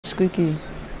squeaky.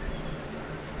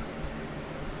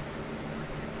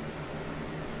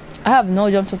 I have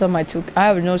no jump shots on my I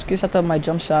have no screenshots of my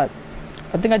jump shot.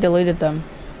 I think I deleted them.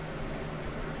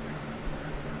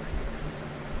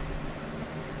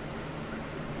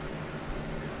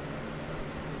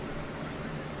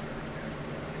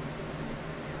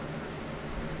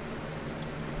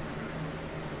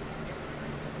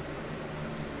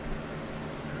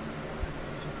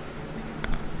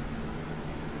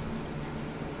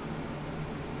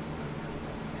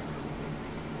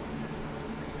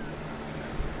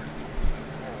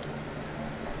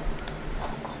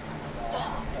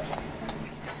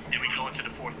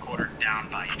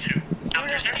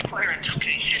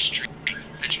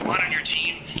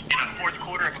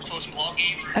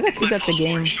 I got kicked out the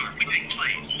game.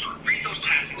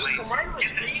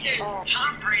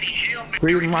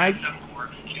 Green light.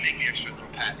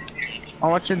 I'm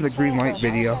watching the green light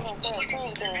video.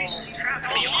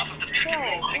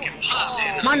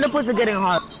 My nipples are getting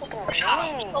hot.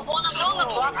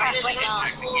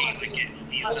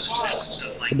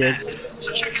 I did.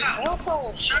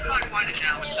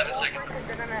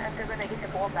 They're gonna get the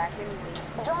ball back anyways.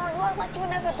 John, you act like you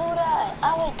never do that.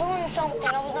 I was doing something.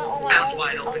 I was not on my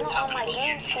own. I was not on my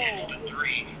game screen.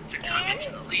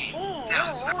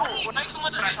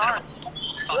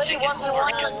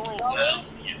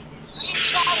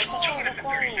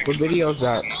 What video is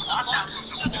that?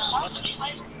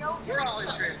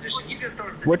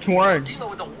 Which one?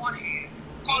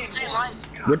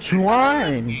 Which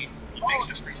one?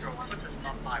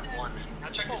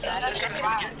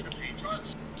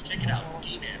 Check it out.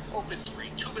 D-man, open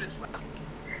 3, 2 minutes left.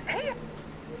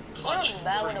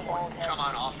 Come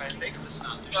on, offense. They can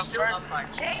stop. They're still up by 2.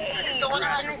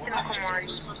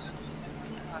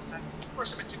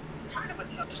 First, it's kind of a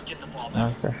tough to get the ball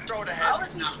back. Okay. Throw it ahead.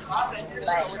 It's not.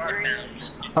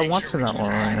 I want to that one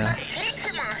right now.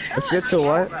 Let's get to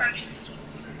what?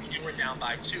 You were down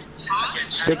by 2.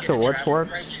 Stick to which one?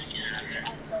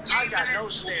 I got no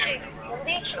stand. I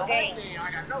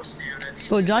got no stand.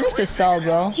 Bro, John used to sell,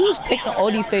 bro. He was taking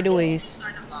all these fadeaways.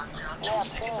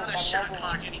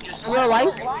 Real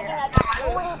life?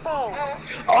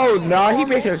 Oh, no, he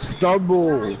made him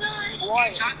stumble.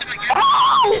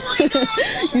 Oh!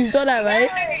 You saw that, right?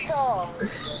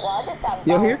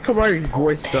 Yo, here come our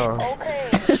voice though.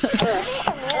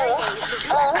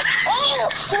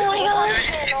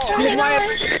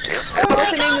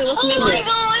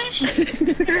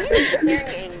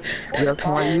 Yo,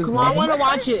 come on, Come on, I wanna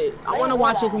watch it. I wanna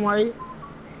watch it, Kamari.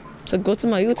 So go to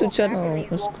my YouTube channel.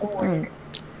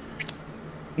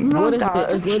 What is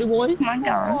it? Is Litty Boy? Oh my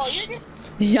gosh.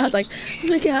 Yeah, I was like, oh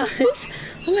my gosh,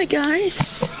 oh my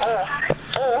gosh.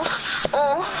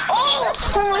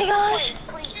 Oh my gosh!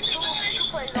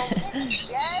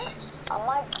 Yes? I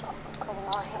might, cause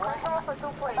my 2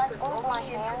 plays, cause my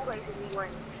hands 2 plays and we win.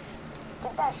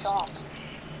 Get that shot.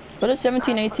 Go to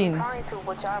 17-18. I'm trying to,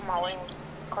 but y'all in my way.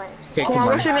 Okay, Come on,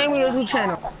 what's the name of your YouTube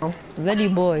channel? Litty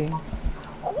Boy.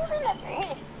 Who's in the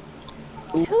pit?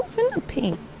 Who's in the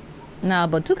pink? Nah,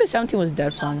 but 2K17 was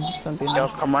dead fun. Something. Yo,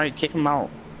 come on, kick him out.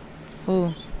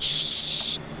 Who?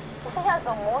 This has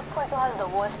the most points or has the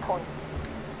worst points?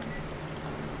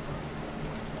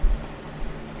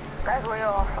 That's way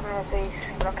off. I'm gonna say,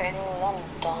 okay, I'm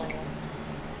done.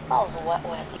 That was wet.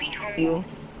 Be humble.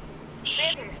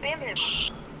 Spam him.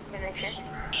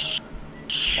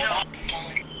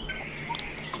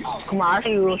 Come on, I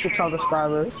think we will tell the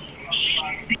subscribers.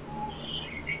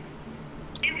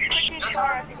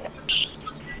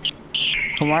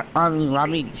 Come on, I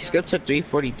mean, skip to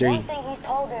 343. One thing he's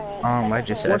told me. I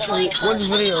just said. What's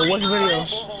video? What's video?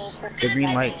 The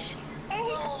green light.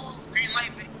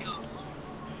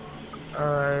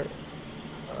 Alright.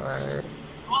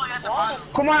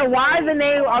 Come on, why is the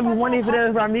name of one of these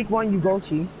videos Ramik one you go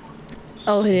to?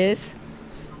 Oh, it is?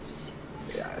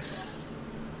 Yes.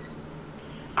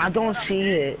 I don't see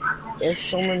it. There's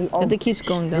so many. Oh, it keeps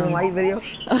going down. Green light videos?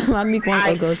 My Meek wants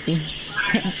to go to.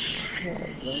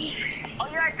 Oh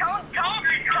yeah, tell Kaval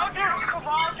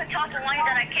to talk to Lenny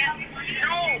that I can't.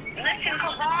 No, listen,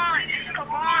 Kaval,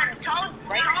 tell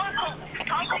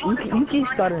Kaval. You keep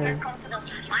stuttering.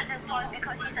 Because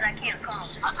he said I can't come.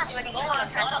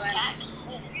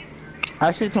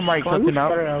 Actually, somebody Oh, you cooking up.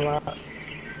 stutter a lot.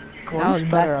 That was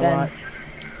back then.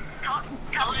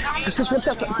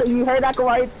 So you heard that,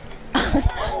 right?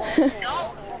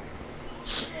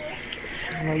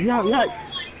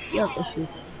 Yeah.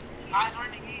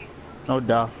 No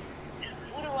duh.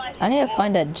 I need to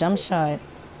find that jump shot.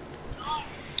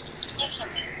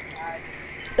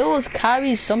 It was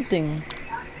Kyrie something.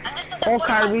 Oh,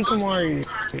 Kyrie Kamari.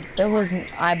 It was.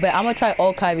 I bet I'm gonna try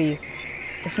all Kyrie.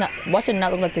 It's not. Watch it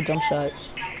not look like the jump shot.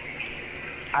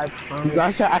 I You promise.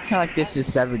 guys are acting like this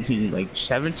is 17. Like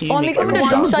 17. Oh, I mean, make remember the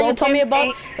everyone jump shot you told me about?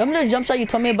 broken. Remember the jump shot you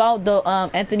told me about? The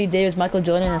Anthony Davis, Michael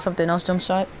Jordan, and something else jump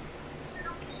shot.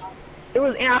 It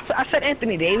was. I said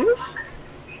Anthony Davis.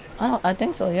 I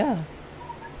think so. Yeah.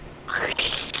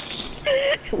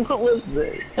 What was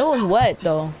this? It was wet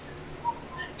though.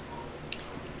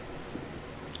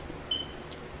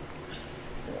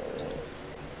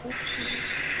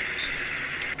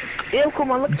 Ew,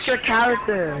 come on, look at your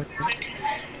character.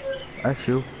 That's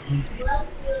you.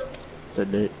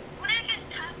 Did it.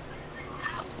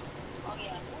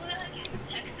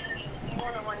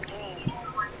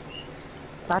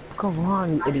 Come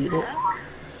on, you idiot.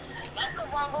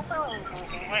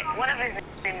 Whatever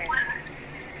his name is.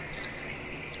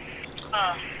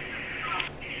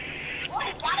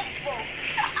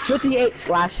 58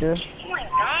 slasher. Oh my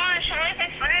gosh, I like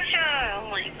this finisher. Oh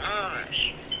my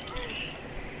gosh.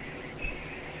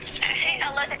 I hate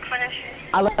electric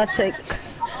finishers. Athletic.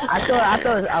 I thought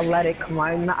it was athletic. Come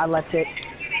on, not athletic.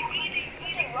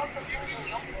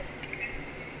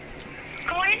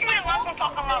 Come on, you see my mom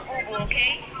talking about boo-boo,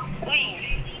 okay?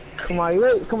 Please. Come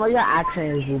on, your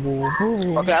accent is boo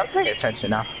boo. Okay, I'm paying attention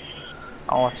now.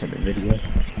 I'm watching the video.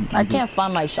 I can't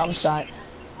find my jump shot.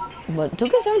 But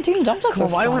 2K17 jump shots were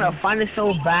Come on, I fun. wanna find it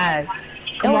so bad.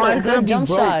 It Come was on, a it's gonna good be jump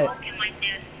broke. shot.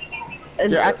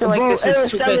 You're acting like Bro, this it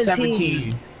is was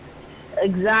 2K17.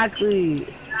 Exactly.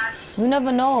 You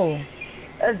never know.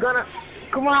 It's gonna.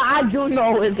 Come on, I do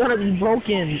know it's gonna be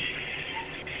broken.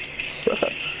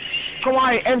 Come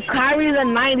on, if Kyrie's a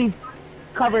 90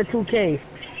 cover 2K,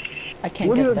 I can't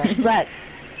what do you get that. expect?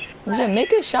 Listen,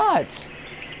 make your shots.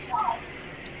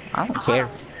 I don't care.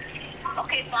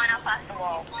 Okay, fine, I'll pass the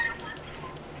ball.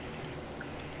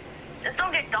 Just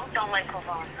don't get dunked on like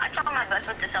Kovan. I try my best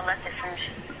with this electric finish.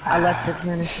 I left this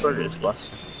finish. For this bus.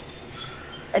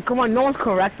 Hey, come on, no one's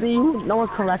correcting you. No one's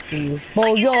correcting you.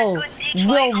 Bro, yo,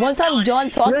 one time John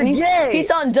talked, You're he gay.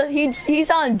 sound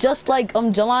just like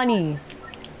Jelani.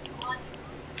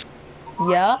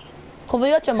 Yeah? Kobe,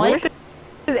 you got your mic? Is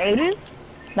Aiden?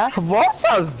 That's Kaval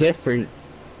sounds different.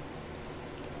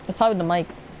 it's probably the mic.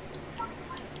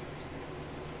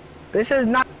 This is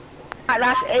not.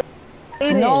 That's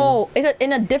Aiden. No, it's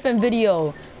in a different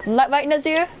video. Right,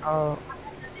 Nazir? Oh.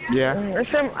 Yeah.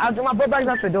 Listen, I'll do my book bags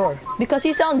out the door. Because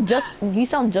he sounds just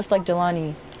like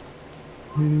Jelani.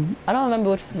 I don't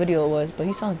remember which video it was, but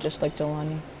he sounds just like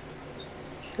Jelani.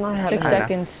 6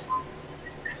 seconds.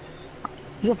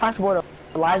 You can pass the ball to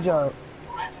Elijah.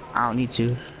 I don't need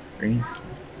to. Green.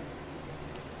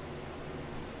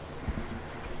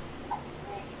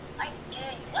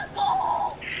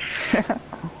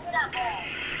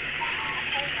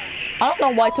 I don't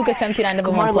know why 2K17 I never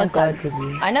Come won on, point let guard. that to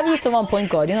me. I never used to run point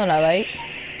guard, you know that, right?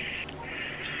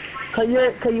 Cause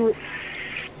you,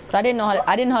 Cause I didn't know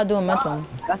how to do momentum.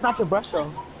 that's not your brush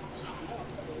though.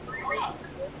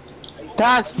 That's not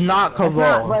That's not,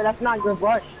 Kaval. but that's not your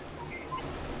brush.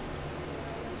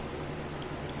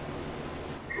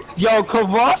 Yo,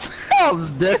 Kaval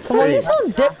sounds different. Come on, you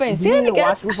sound different. See You it need to again?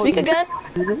 watch before Speak you-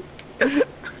 again?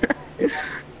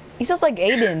 He sounds like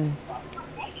Aiden.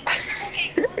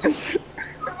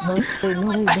 No,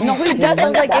 he does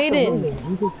sound like Aiden.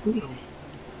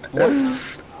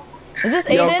 Is this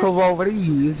Yo, Aiden? Kaval, what are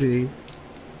you using?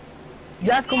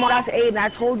 Just come on, that's Aiden. I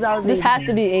told you I was This Aiden. has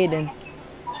to be Aiden.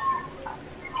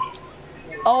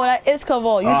 Oh, that is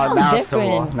Kaval. You Oh, sound now it's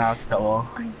Kaval. different. Now it's Kaval.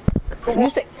 You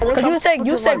say, cause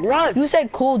you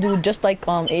said cool dude, just like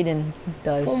Aiden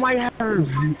does. Oh, my head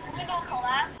hurts.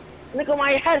 Look at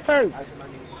my head hurts.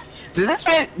 Did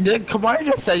Kamari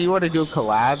just say you want to do a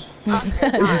collab?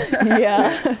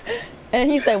 Yeah. And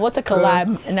he said, "What's a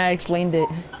collab?" And I explained it.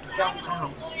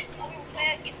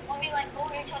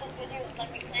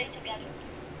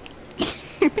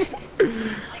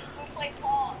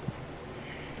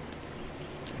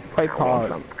 Play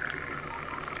pause.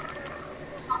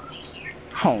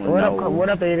 Oh no. What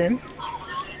up, Aiden?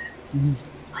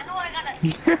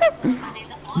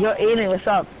 Yo, Aiden, what's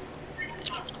up?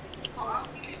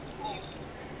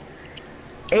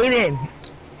 Aiden.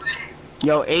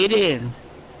 Yo, Aiden.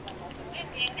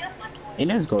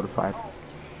 Aiden's go to 5.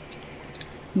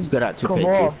 He's good at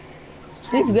 2K2.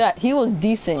 He's good at, he was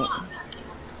decent.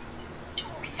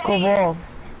 Come on.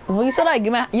 Well, you said I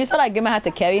give had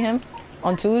to carry him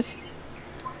on twos.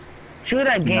 Shoot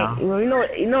that game. No.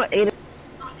 You know Aiden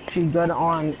he's good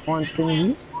on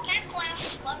thingy.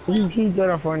 He's good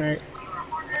on Fortnite.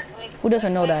 Who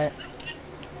doesn't know that?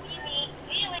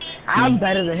 I'm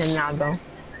better than him now though.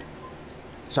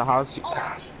 So how's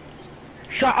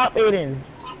Shut up, Aiden.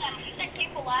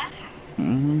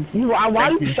 Why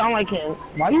do you sound like him?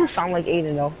 Why do you sound like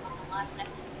Aiden though?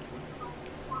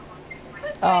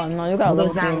 Oh no, you got a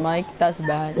level 3 mic. That's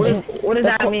bad. What does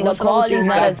that mean? The What's level quality's three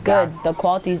not mic? as good. The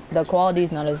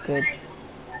quality's not as good.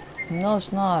 No,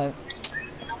 it's not.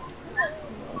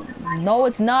 No,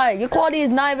 it's not. Your quality is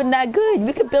not even that good.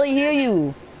 We can barely hear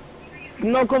you.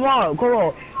 No, come on.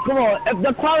 If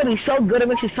the quality's so good, it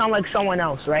makes you sound like someone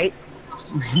else, right?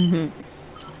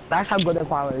 That's how good the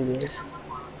quality is.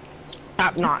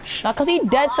 Top notch. Now, cause he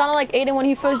dead sounded like Aiden when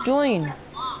he first joined.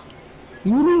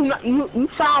 You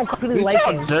sound completely like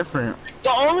him. Different.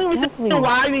 The only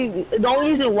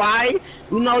reason why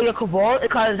you know you're Kavol is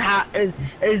because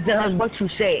is what you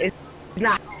say. It's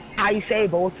not how you say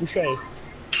it, but what you say.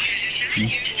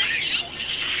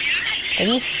 And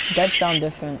you dead sound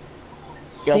different.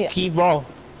 Yo, See, P-ball.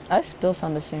 I still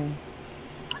sound the same.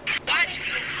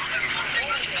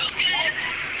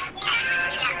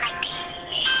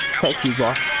 Hey,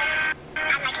 P-ball.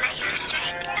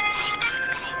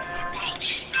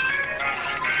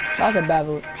 That was a bad,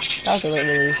 that was a late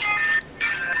release.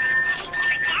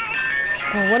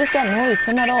 Bro, what is that noise?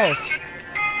 Turn that off.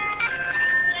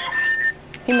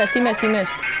 He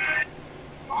missed.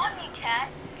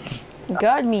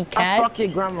 Guard me, cat. I'll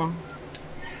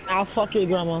fuck your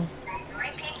grandma.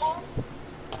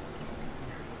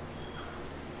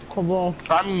 Come on.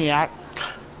 Find me out.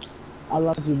 I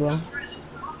love you, bro.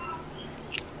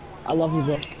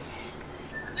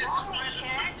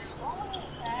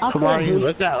 Come on, you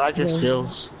look at Elijah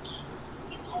Stills.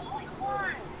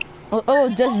 Oh,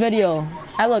 just video.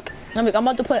 I'm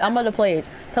about to play it.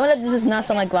 Tell me that this does not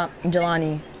sound like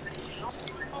Jelani.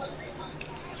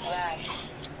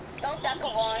 Don't that go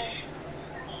on.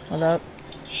 Hold up.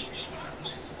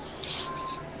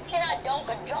 Can I dunk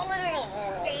a John literally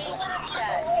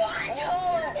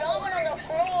John went on the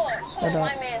floor. Hold up.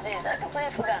 My man's is. I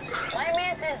completely forgot. My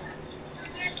man's is.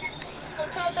 Go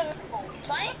to the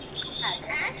trying.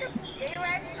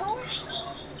 A-Rats too?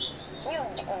 Come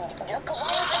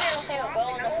on, I'm saying go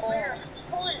on the floor.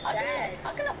 I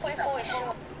cannot play for a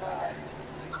shoe.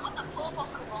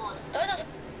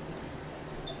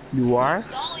 You are?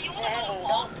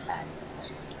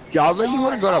 Y'all think you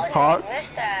wanna go to park?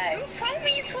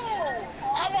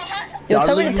 Yo,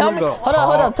 tell me. Hold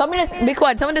up. Tell me this. Be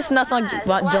quiet. Tell me this is not sound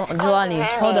like Jelani.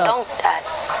 Hold up.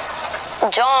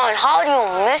 John, how do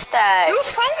you miss that? You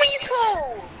told me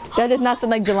to. That does not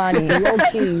sound like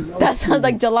Jelani. That sounds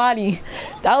like Jelani.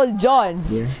 That was John.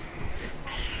 Yeah.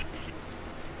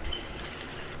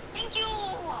 Thank you.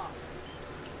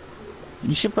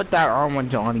 You should put that on when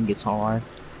Jelani gets online.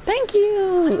 Thank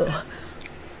you.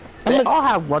 They all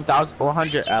have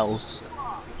 1,100 L's.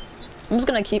 I'm just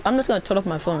gonna turn off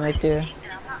my phone right there.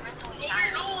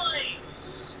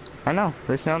 I know,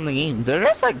 they're still in the game. They're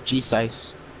just like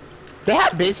G-Size. They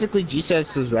have basically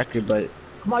G-Size's record, but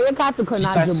Come on, your captain could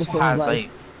not do G-Size before, has like.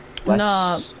 like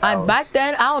Nah, back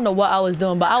then I don't know what I was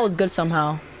doing, but I was good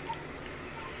somehow.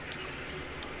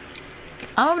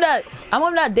 I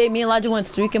remember that day me and Elijah went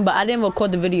streaking, but I didn't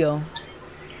record the video.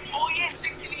 Oh yeah,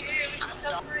 16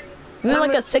 We were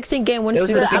like a 16 game win It was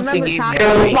streak. a I 16 remember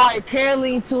game. Like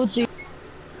Caroline 2, 3,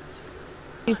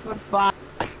 4, 5.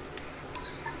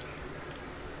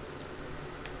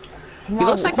 He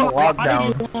looks like a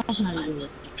lockdown.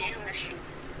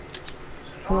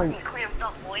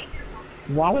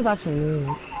 Why was I so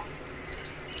mean?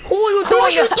 who are you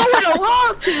doing it? Going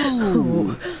along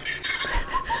to?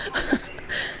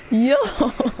 Yo.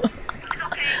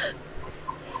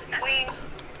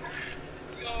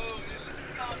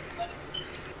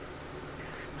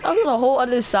 I was on the whole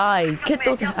other side. Get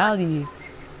those out of here.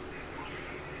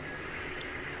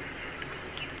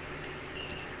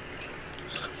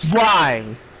 Why?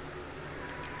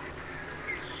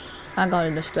 I got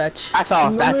in the stretch. That's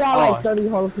all. That's Remember all. like 30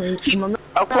 whole thing?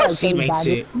 Of course he makes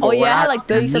it. Oh yeah, I had like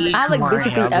 30 something. I had like Come on,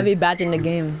 basically Hammer. every badge in the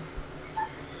game.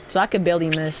 So I could barely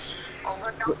miss.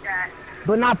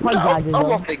 But not punch badges, I'm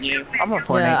though. off the game. I'm a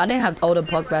Fortnite. Yeah, I didn't have all the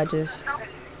puck badges.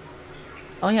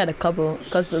 I only had a couple.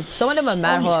 Cause some of them are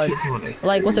mad All hard. these kids want it.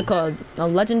 Like, what's it called? A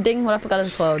legend thing? What I forgot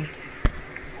it's called.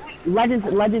 Legend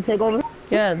takeover.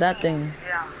 Yeah, that thing.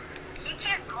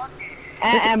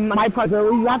 And my part,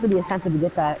 you have to be a center to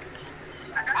get that.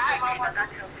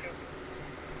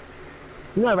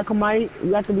 You know, recommend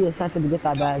you have to be a center to get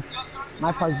that badge.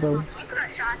 My part's blue.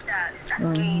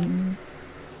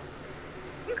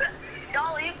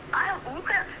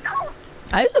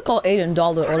 I used to call Aiden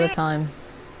Dollar all the time.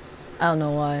 I don't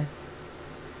know why.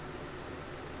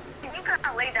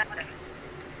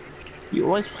 You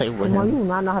always play with Come on, you him. do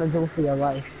not know how to do it for your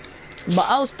life. But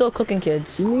I was still cooking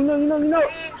kids. You know.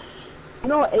 You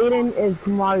know Aiden is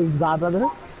Kamari's godbrother?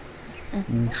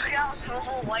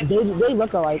 They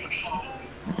look alike.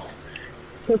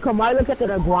 So Kamari looks like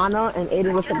an iguana and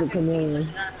Aiden looks like a chameleon.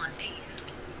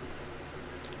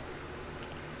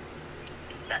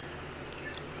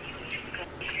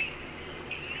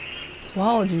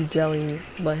 Why would you jelly?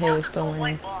 But hey, it's still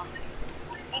winning.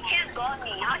 He can't guard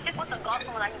me. How shit with the guard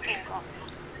someone that he can't guard?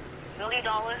 $1 million?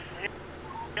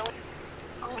 Really?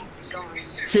 Oh, darn.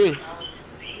 Shoot.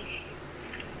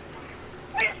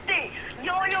 50!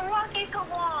 Yo, you're lucky,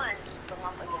 come on! Come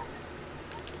up again.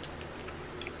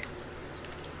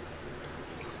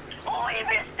 Oh, you're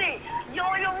 50! Yo,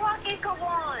 you're lucky, come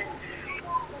on!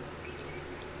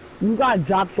 You got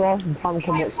dropped off from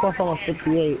stuff on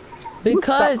 58.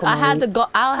 Because I had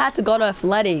to go to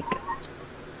athletic.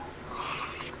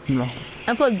 No.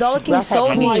 And plus Dollar King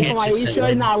sold me. You sure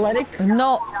it's not athletic?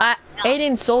 No,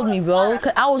 Aiden sold me, bro.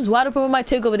 Cause I was wide open with my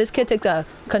takeover. This kid took a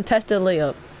contested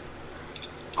layup.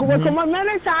 Come on,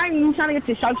 remember the time you trying to get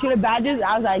your sharpshooter badges?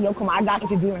 I was like, yo, come on, I got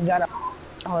you to and got up.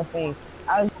 Whole thing.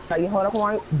 I was like, hold up, come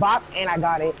on, bop, and I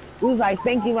got it. He was like,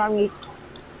 thank you, mommy.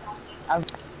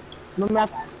 Remember that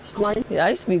one? Yeah, I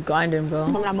used to be grinding, bro.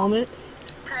 Remember that moment?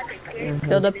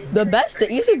 Yo, the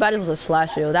easy badge was a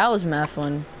slasher. That was mad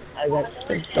fun.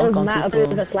 Just dunk on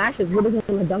people. The slashes. What is it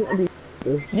in the dunk?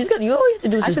 You always have to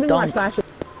do is just dunk. I should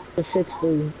my slash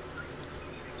 6'3".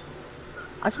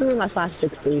 I should be my slash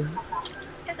 6'3".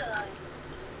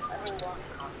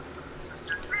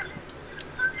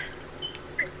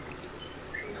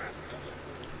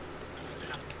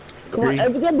 Come on, if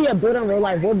it's gonna be a build in real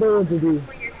life, what build would you do?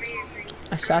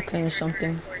 A shotgun or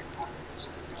something.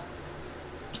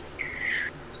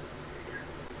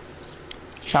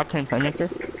 Shotgun playmaker?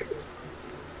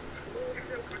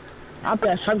 I'll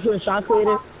play a sharpshooter shot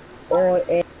creator or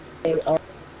a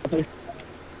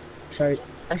sorry,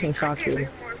 I think shot creator.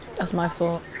 That's my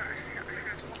fault.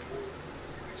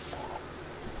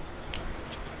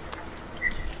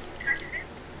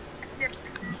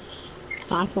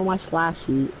 Time for my splash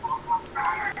sheet.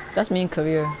 That's me in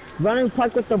career. Running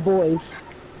puck with the boys.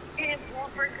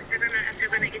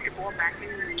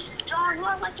 John,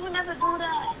 why would you never do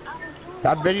that?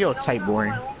 That video is type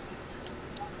boring.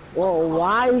 Well,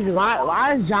 why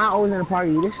is John always in the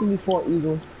party? This should be Fort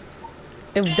Eagle.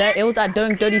 It was at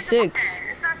during 36.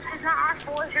 It's not our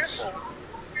fault, it's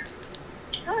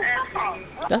your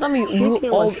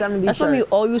fault. That's when we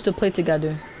all used to play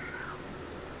together.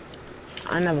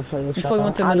 I never played with before we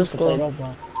went to middle school.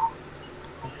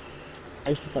 I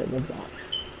used to play Roblox.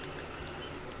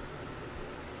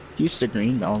 Used to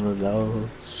green all of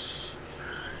those.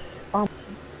 Oh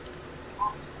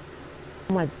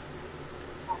my.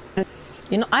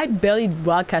 You know, I barely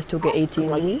broadcast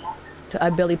 2K18. I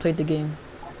barely played the game.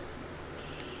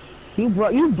 You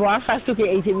broadcast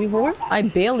 2K18 before? I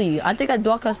think I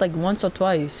broadcast like once or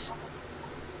twice.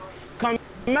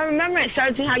 Remember at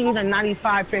 17 how you use a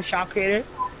 95 pitch shot creator?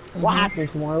 What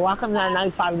happens more? Why comes out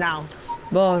 95 now?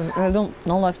 Bro, I don't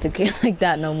love to get like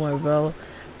that no more, bro.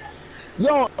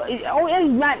 Yo, all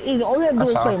you have to do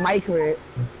is play my career.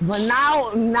 But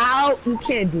now you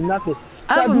can't do nothing.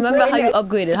 I don't remember how you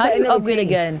upgraded. How do you upgrade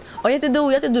again? All you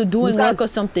have to do doing work or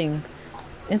something.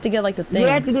 You have to get like the thing. You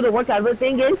have to do the work. The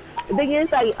thing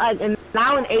is like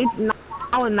now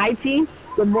in 19,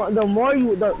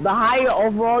 the higher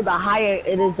overall, the higher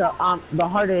it is, the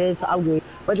harder it is to upgrade.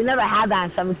 But they never had that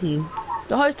in 17.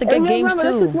 The hardest to get games too.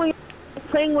 This is when you're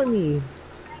playing with me.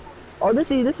 Oh,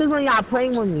 this is when y'all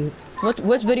playing with me.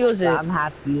 Which video is it? I'm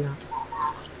happy. It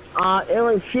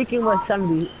was freaking with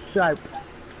 70 sharp.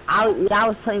 I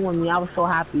was playing with me. I was so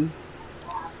happy.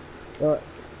 But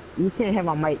you can't hear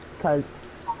my mic because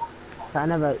I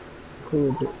never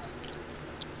included it.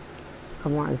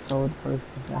 Come on, it's so the first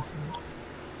possession.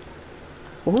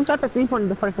 Well, who shot the 3-point in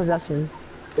the first possession?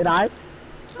 Did I? I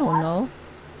don't know.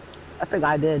 I think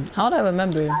I did. How would I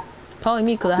remember? Probably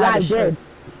me because I had a shirt.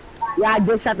 Yeah, I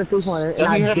did shot the 3-pointer.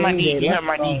 Let me hit my knee. You hit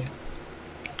my knee.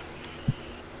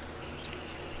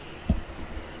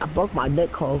 I broke my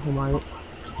dick hole for my.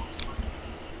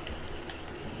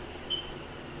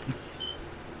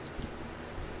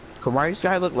 Kamari's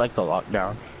guy looked like the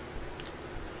lockdown.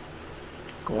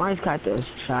 Kamari's got this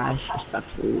trash,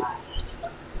 respectfully.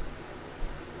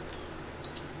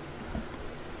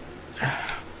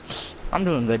 I'm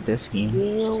doing good this game.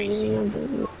 Well,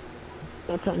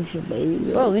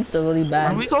 at least they're really bad.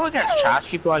 When we go against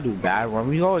trash people, I do bad. When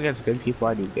we go against good people,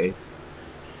 I do good.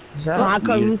 So how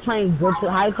come you playing good?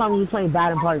 How come you playing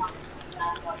bad in park?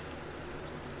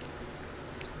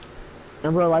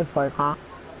 In real life park, huh?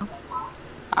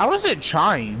 I wasn't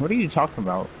trying. What are you talking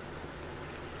about?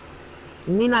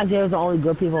 Me and Isaiah was the only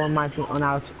good people on my team, on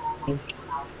our team.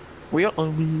 We was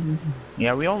What the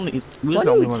are only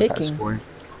you one that taking? scored.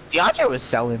 DeAndre was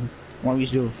selling when we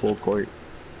was doing full court.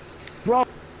 Bro,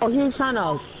 he was trying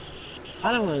to.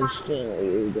 I don't understand what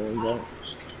you're doing, bro.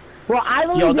 Well, I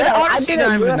really Yo, did. they're I honestly did a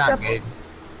not year even that step. good.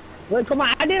 Wait, come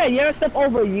on. I did a year step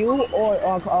over you,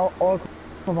 or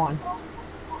come on.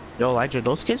 Yo, Elijah,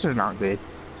 those kids are not good.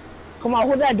 Come on,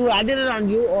 who did I do it? I did it on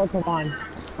you, or come on.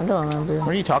 I don't remember. What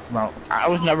are you talking about? I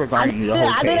was never I guarding you the did,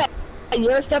 whole I did game. a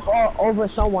year step over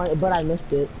someone, but I missed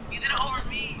it. You did it over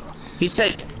me. He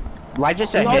said, Elijah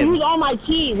said No, him. he's on my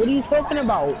team. What are you talking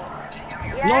about?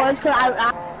 Yes. No, it's cause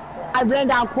I ran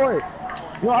down court.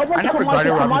 No, I I never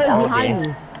guarded Robin all behind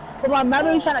game. me. Come on,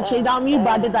 remember he trying to chase down me, but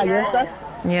I did that year step?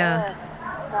 Yeah.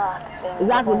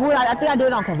 Exactly. Who I think I did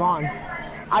it on Kavan.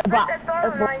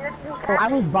 I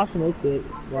was busting it,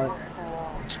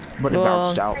 But it Well,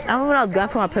 bounced out. I remember when I was going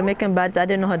for my playmaking badge, I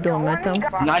didn't know how to do momentum.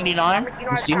 99?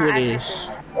 Let's see who it is.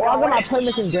 Oh, I got my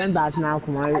playmaking grand badge now,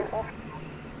 come on.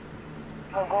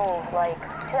 Goals, like,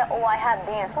 she said, oh, I have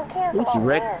dance. Who cares Who's about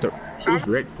Rick? dance? Who's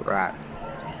Rick Rat?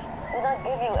 He doesn't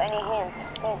give you any hints.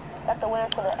 You have to wait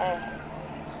until the end.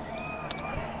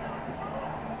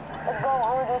 Let's go, I'm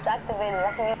gonna do this activated.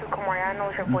 I can get to Kamari. I know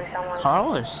what your voice sounds like.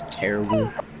 Carl is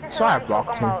terrible. So I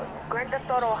blocked him. Grand Theft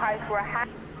Auto Heights for a half.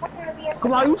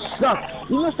 Come on, you suck.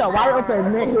 You missed a wide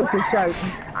open man with the shirt.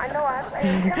 I know,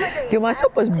 I Yo, my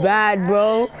shot was bad,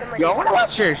 bro. Yo, I wanna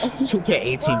watch your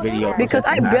 2K18 video. Because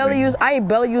I barely use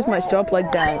my shop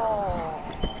like that.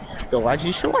 Yo, Elijah,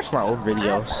 you should watch my old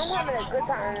videos. I'm having a good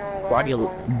time. Body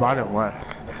left.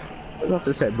 I was about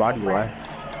to say body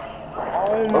left.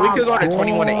 Oh, But we my could go to God.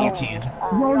 21 to 18. Yo,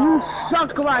 you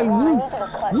suck, come on.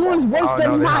 You was worse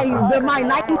than my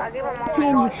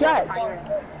 19 set.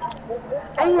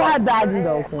 And you had badges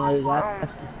though, Kamari.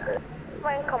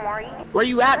 Where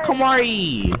you at,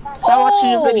 Kamari? Stop watching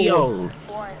your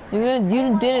videos. You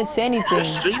didn't say anything.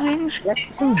 Streaming? Yes,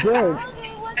 you did.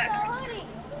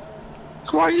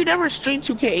 Kamari, you never streamed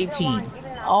 2K18.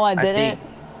 Oh, I think. didn't?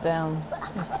 Damn.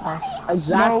 That's tough.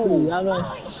 Exactly. No.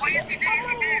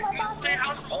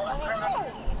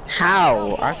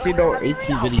 How? I see no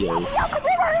 18 videos.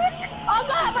 Oh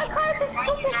god, my card is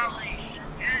stupid.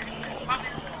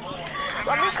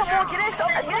 Let me come on, get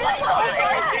inside. Get inside.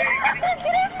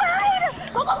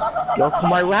 Go. Yo,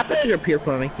 Kamari, what happened to your peer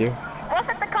playmaker? Bust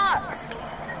at the cops.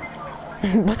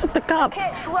 What's with the cops?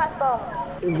 Can't shoot at them.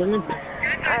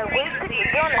 Alright, wait till you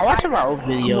get on the I watch side. my old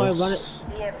videos.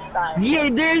 Yeah,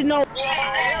 there's no.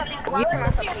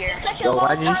 Yo,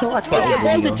 why did you show watch my old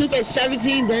Then the videos?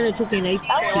 2K17, then the 2K18.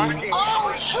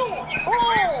 Oh shoot!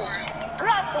 Whoa! Get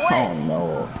out the way! Oh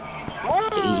no.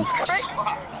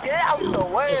 Get out the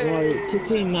way!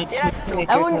 2K19.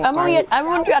 Everyone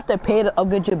you have to pay to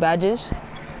upgrade your badges.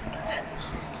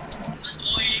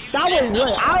 That was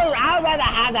good. I'd rather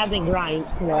have that than grind.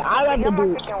 I'd rather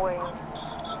do.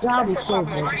 That was so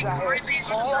good.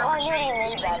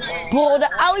 Bro, the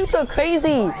alley-oops are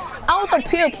crazy. I was a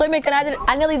pure playmaker and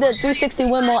I nearly did 360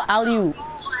 win more alley-oop.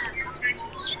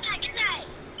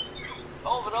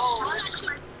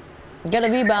 Get a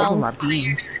Oh, rebound. my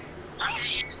pee.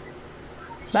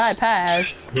 Bad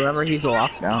pass. Remember, he's a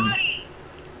lockdown.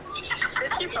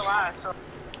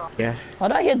 Yeah. Why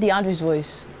did I hear DeAndre's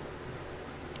voice?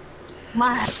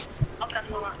 My. I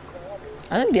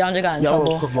think DeAndre got in Yo,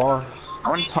 trouble. Kaval. I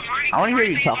want to hear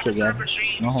you talk again.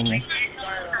 No homo.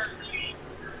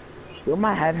 Yo,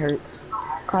 my head hurts.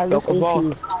 Yo,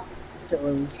 Kaval.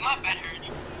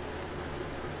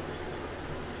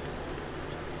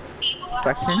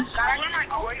 Question?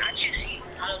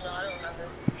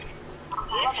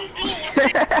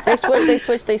 They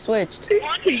switched.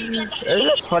 It's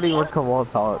just funny when Kaval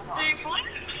talks.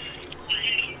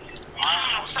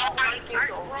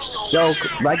 Yo,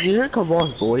 like, you hear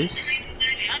Kaval's voice?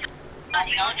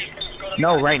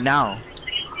 No, right now.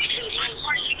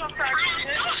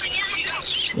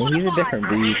 Yeah, he's a different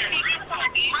breed.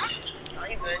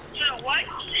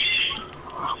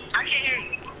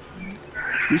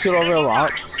 You should over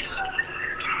locks.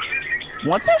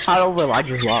 Once I shot over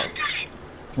Elijah's lock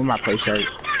with my play shirt.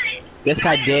 Yes,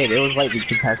 I did. It was like the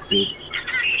contested.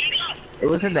 It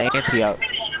was in the anti-up.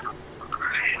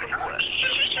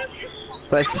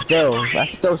 But still,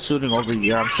 that's still shooting over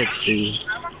you. I'm 6'3".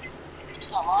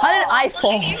 How did I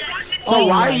fall? So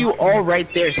why are you all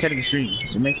right there setting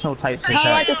screens? It makes no type of sense.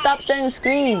 Tell Elijah stop setting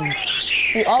screens.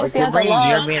 He obviously You're has a bringing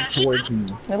your lot. man towards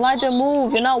me. Elijah,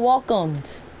 move. You're not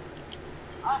welcomed.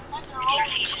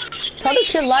 Tell the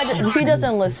kid Elijah. He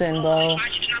doesn't listen, bro.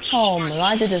 Oh,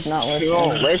 Elijah does not listen. You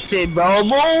don't listen, bro.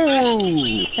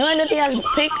 Move. And I know he has to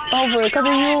take over because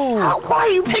of you. Why are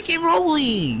you picking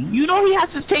rolling? You know he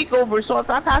has his takeover, so if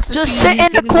I pass it Just to sit you,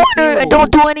 in the corner and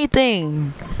don't do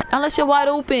anything. Unless you're wide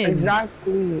open.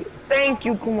 Exactly. Thank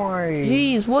you, Kumari.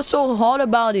 Jeez, what's so hard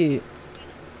about it?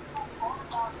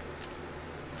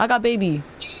 I got baby.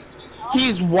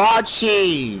 He's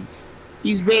watching.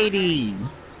 He's baiting.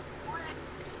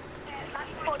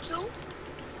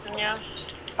 Yeah.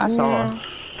 I saw him.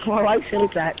 Well, I see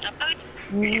that.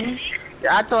 Yeah,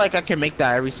 I feel like I can make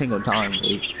that every single time.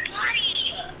 Like.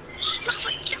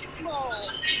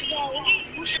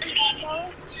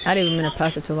 I didn't even mean to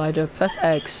pass it to Elijah. Press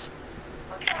X.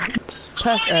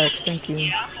 Press X, thank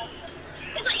you.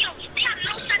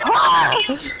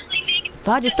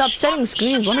 Elijah, stop setting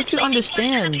screens. Why don't you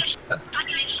understand?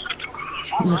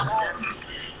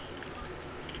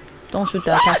 Don't shoot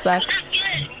that. Pass back.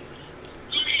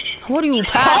 What are you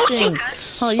passing?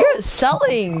 Oh, you're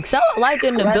selling. Sell Elijah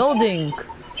in the building.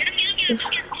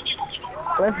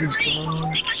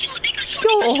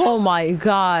 Oh my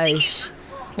gosh.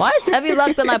 Why is every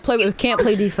luck that I play with can't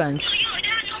play defense?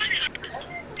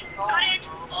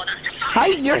 How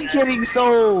you're getting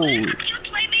sold?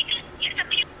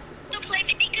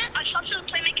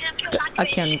 I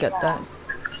can't get that.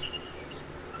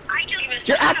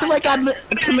 You're acting like I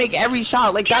can make every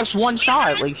shot. Like that's one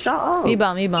shot. Like shut up.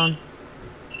 Rebound, rebound.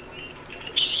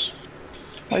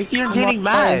 Like you're getting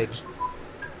mad.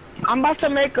 I'm about to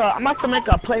make a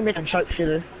playmaking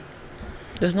sharpshooter.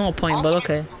 There's no point, but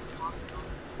okay.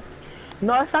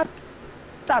 No, it's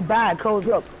not bad, cause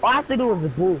look, all I have to do is a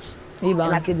boost. And I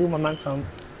Rebound. can do momentum.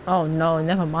 Oh no,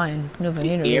 never mind. Never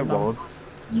need a Airball.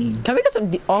 rebound. Can we get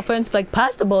some offense? Like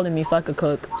pass the ball to me if I could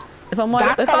cook. If I'm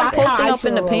That's how posting I up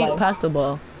in the feel, paint, like. pass the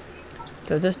ball.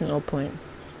 Cause there's no point.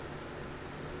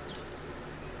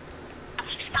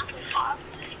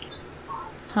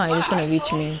 Huh, you're just gonna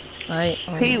reach me. Right?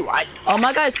 See, Oh,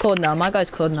 my guy's cold now. My guy's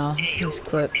cold now. He's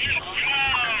clipped.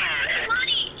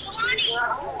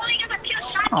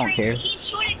 I don't care.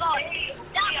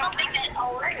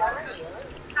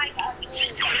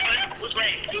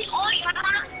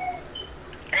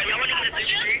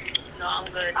 No,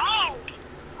 I'm good.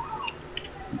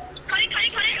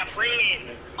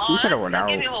 You should have went out.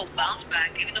 Give me a whole bounce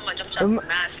back, even though my jump shot is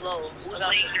mad slow. I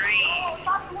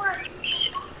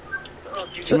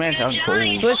got Two man's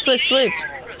uncold. Switch.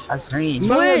 I seen.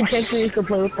 Switch.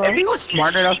 If he was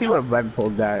smart enough, he would have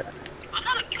pulled that.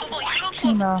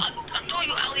 No.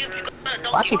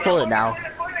 Watch he pull it now.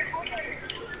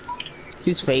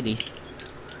 He's fading.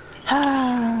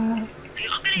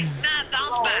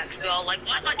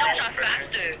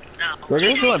 We're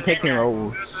just doing pick and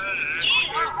rolls.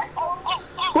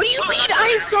 What do you mean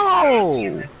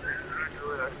ISO?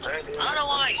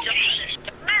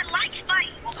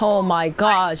 Oh my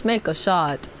gosh, make a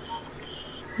shot.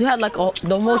 You had like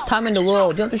the most time in the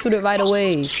world. You have to shoot it right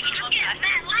away.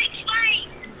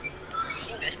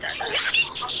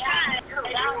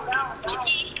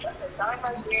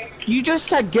 You just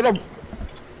said get a.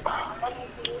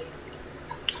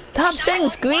 Stop saying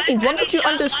screens. Why don't you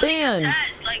understand?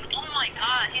 Like, oh my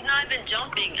god, he's not even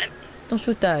jumping. Don't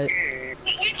shoot that.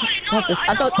 I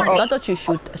thought you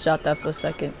shot that for a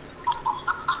second.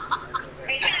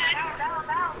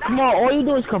 Come on, all you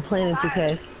do is complain in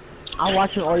 2K. I'm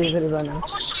watching all your videos right now.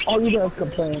 All you do is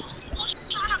complain.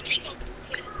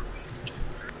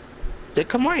 Did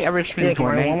Kamari ever stream Yeah,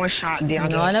 one Fortnite? more shot, DeAndre.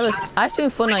 No, I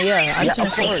streamed Fortnite, yeah. I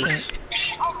streamed Fortnite.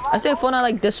 I streamed Fortnite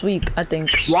like this week, I think.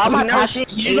 Why am I passing?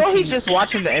 You know he's just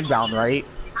watching the inbound, right?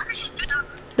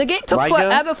 The game took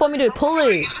forever for me to pull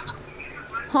it.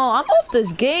 Huh, I'm off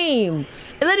this game.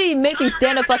 It literally made me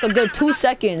stand up for like a good 2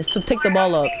 seconds to pick the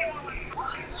ball up.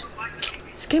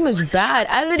 This game is bad.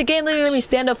 The game literally made me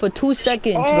stand up for 2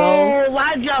 seconds, bro. Oh,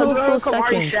 Elijah, 2 full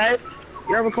seconds.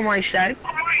 You ever come on set?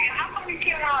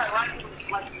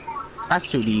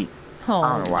 That's too deep. Oh,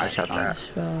 I don't know why I shot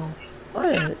that. Bro.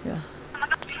 What? Yeah.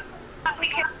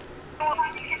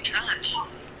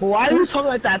 Why are you talking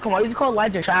like that? Come on, you just call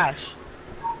Elijah trash.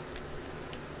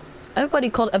 Everybody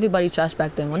called everybody trash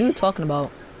back then. What are you talking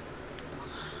about?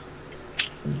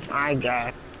 My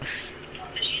God.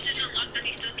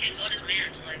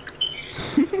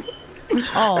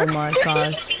 Oh my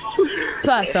gosh.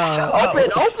 Pass out. Open!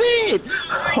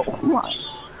 Oh my.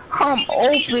 I'm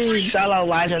open. Shout out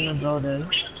Elijah in the building.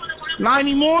 Not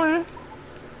anymore.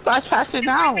 Guys, pass it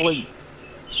now. Like,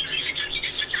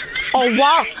 Oh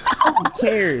wow. who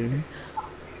cares?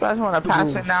 Guys want to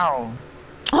pass it now.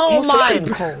 Oh my.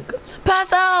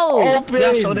 Pass out.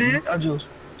 Open. Or juice?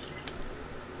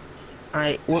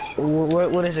 Alright,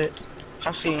 what is it?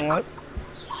 I'm seeing what?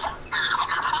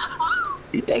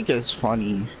 You think it's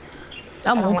funny?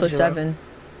 I'm 1 for 7.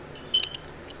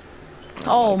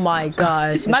 Oh my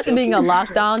gosh. Imagine being a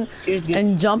lockdown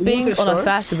and jumping on a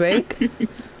fast break.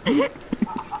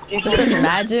 Just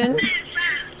imagine.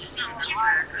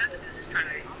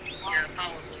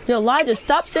 Yo, Elijah,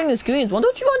 stop saying screens. What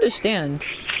don't you understand?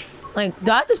 Like,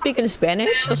 do I have to speak in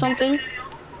Spanish or something? Do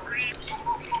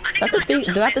I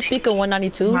have to speak in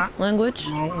 192 language?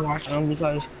 No,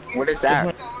 because What is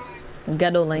that?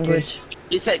 Ghetto language.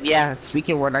 He said, yeah,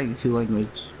 speaking 192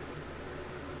 language.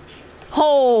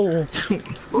 Oh!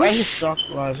 Wait.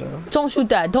 Don't shoot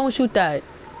that. Don't shoot that.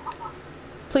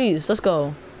 Please, let's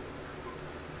go.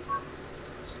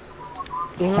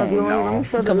 No.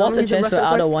 Come off the transfer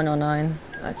out of 109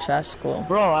 at trash school.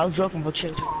 Bro, I was joking, but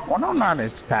chill. 109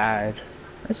 is bad.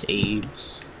 That's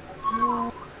AIDS.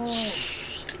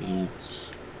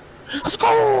 AIDS. Let's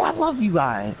go! I love you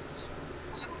guys.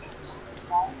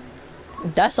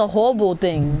 That's a horrible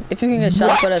thing. If you can get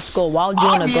shot for that school, why would you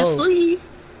want to go?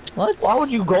 What? Why would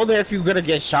you go there if you're gonna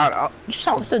get shot up?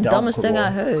 That's the dumbest thing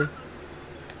I heard.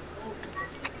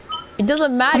 It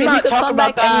doesn't matter. He could come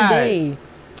back any day.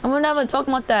 I'm never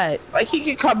talking about that. Like, he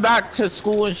can come back to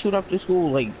school and shoot up the school,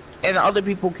 like, and other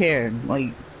people can. Like,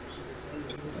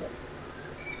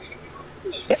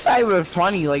 it's not even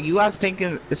funny. Like, you guys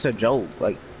thinking it's a joke.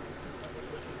 Like,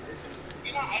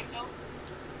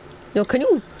 yo, can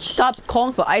you stop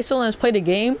calling for ISO and let's play the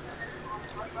game?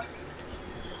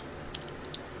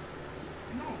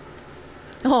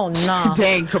 Oh, nah.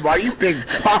 Dang, come on, you big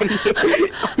body.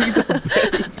 He's a baby.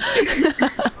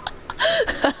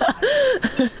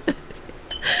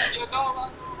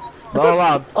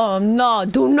 No,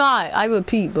 do not. I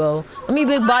repeat, bro. Let me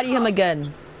big body him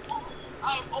again.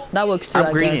 That works too,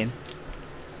 I guess.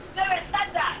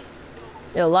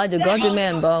 Yo, Elijah, guard your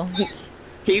man, bro.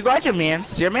 Can you guard your man?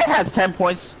 Your man has 10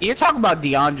 points. You're talking about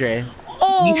DeAndre.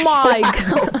 Oh my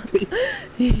god.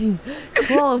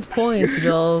 12 points,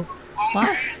 bro.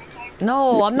 What?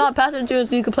 No, I'm not passing to you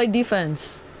so you can play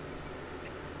defense.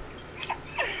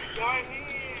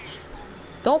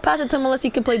 Don't pass it to him unless he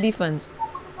can play defense.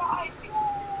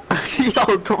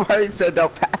 Yo, Kamari said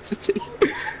don't pass it to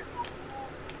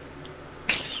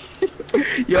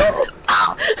you. Yo.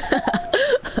 Ow.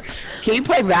 Can you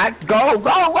play back? Go, go,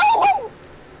 go, go.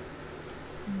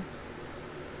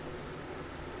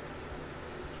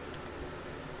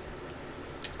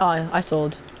 Oh, I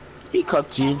sold. He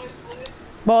cooked you.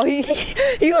 Bro,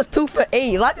 he was 2 for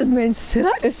 8. I just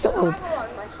sold.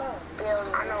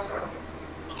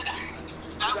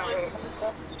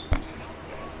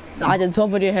 I just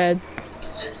top of your head.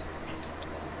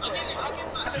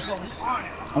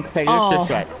 Okay, this is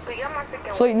right.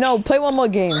 Wait, no, play one more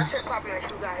game.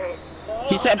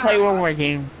 He said play one more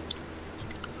game.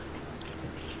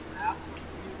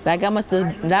 That guy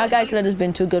could have just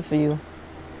been too good for you.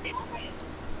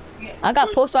 I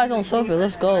got post eyes on Sophie,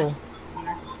 let's go.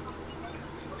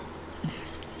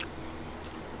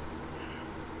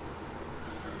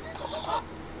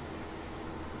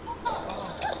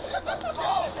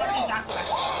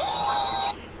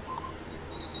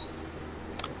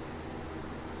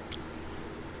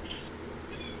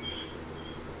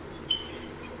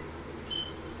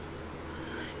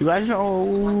 You guys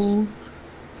know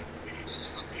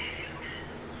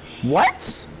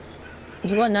what?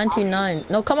 It's what 99.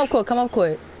 No, come up quick, come up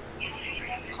quick.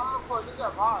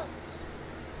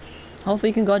 Hopefully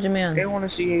you can guard your man. They want to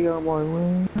see a young boy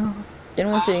win. They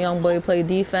don't want to see a young boy play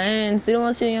defense. They don't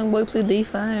want to see a young boy play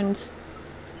defense.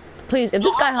 Please, if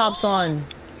this guy hops on.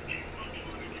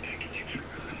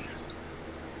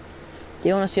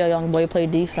 They want to see a young boy play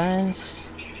defense.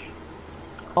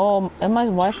 Oh, am my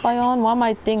Wi-Fi on? Why am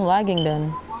my thing lagging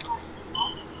then?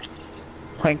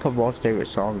 Playing Kabal's favorite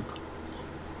song.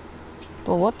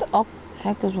 But what the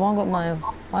heck is wrong with my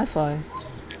Wi-Fi?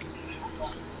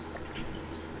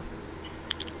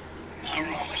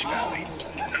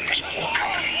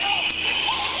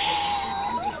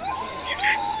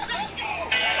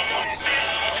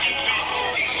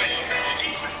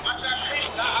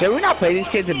 Did we not play these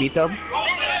kids and beat them?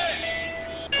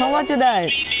 How much of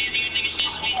that?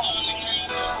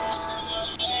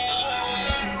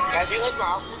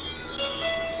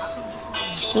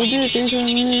 Would you think of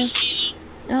me?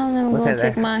 I'm never gonna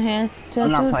take my hand.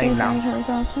 I'm not playing now.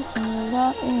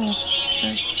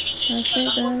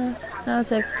 I'll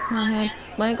take my hand.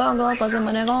 Money gonna go, but the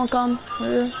money gonna come.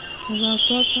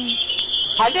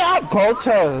 How did I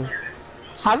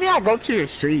go to your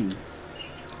street?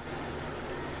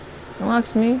 Don't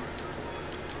ask me.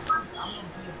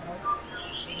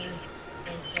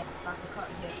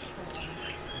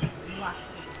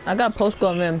 I got a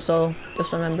postcode on him, so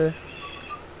just remember.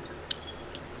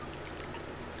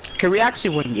 Can we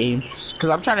actually win games?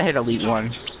 Cause I'm trying to hit Elite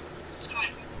 1.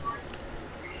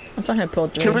 I'm trying to hit Pro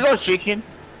 3. Can we go streaking?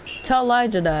 Tell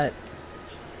Elijah that.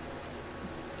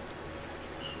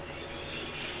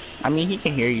 I mean, he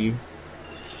can hear you.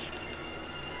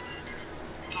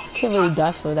 Can't really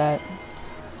die for that.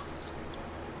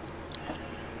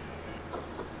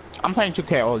 I'm playing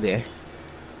 2K all day.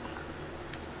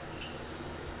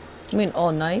 You mean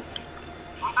all night?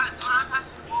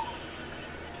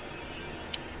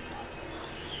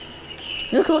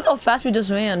 Look how fast we just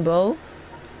ran, bro.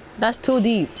 That's too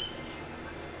deep.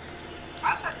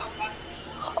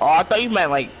 Oh, I thought you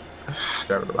meant like.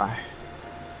 Never mind.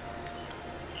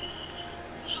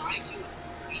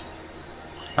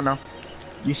 I know.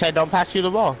 You said don't pass you the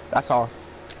ball. That's all.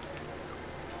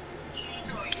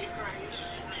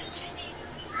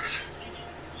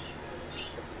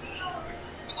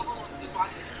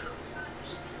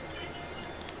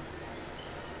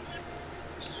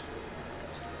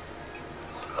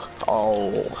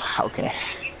 Oh, okay.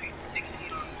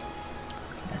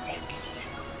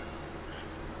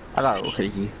 I gotta go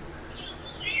crazy.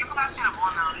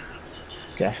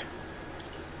 Okay.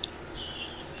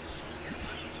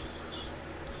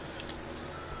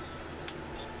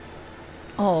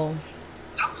 Oh.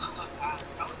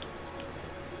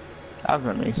 That was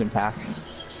an amazing pass.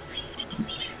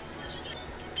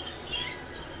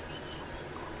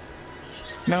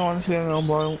 No one's seeing no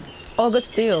ball. Oh, good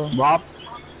steal. Rob.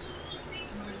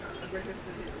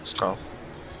 Let's go.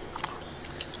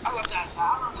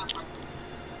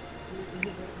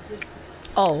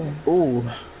 Oh. Ooh.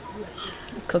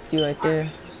 Cooked you right there.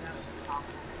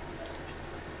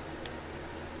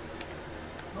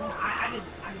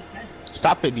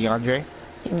 Stop it, DeAndre.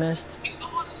 He missed.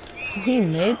 He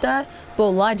made that? But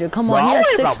Elijah, come on, Bro, he has I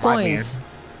worry 6 about my points.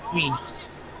 Me.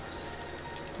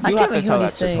 I You can't have to even hear tell what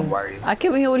he's that to saying. somebody. I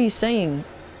can't even hear what he's saying.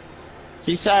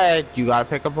 He said you gotta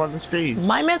pick up on the screen.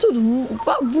 My man was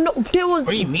no, there was.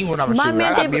 What do you mean when I'm my shooting?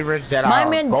 man I got didn't beavers that my are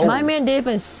man gold. my man didn't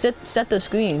even set the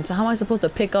screen. So how am I supposed to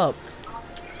pick up?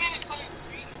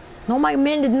 No, my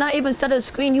man did not even set a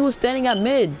screen. He was standing at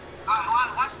mid.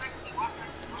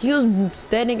 He was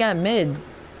standing at mid.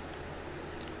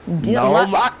 No,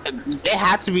 it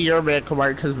had to be your man,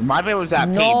 Kamari, because my man was at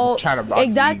paint trying to block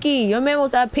exactly. Your man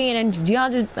was at paint, and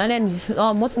DeAndre, and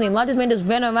then what's his name? Elijah's man just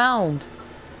ran around.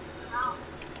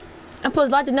 And plus,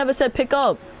 Elijah never said pick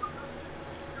up.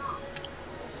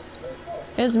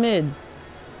 Here's mid.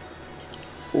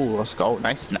 Ooh, let's go.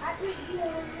 Nice snap.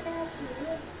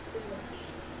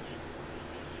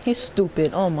 He's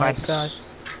stupid. Oh my gosh.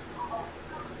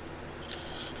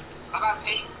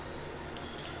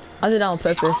 I did that on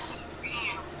purpose.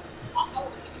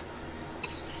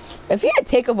 If he had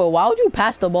takeover, why would you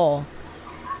pass the ball?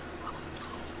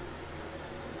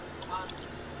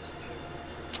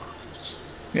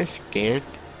 You're scared.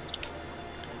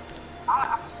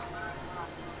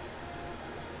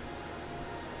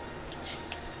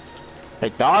 Hey,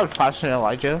 dog's passing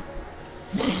Elijah.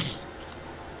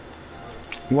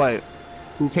 What?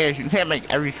 Who cares? You can't make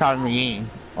every shot in the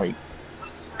game. Like,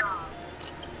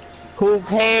 who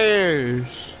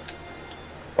cares?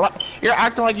 What? You're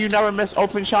acting like you never miss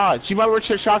open shots. You remember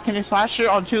your shot in this last year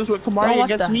on twos with Kamari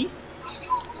against me?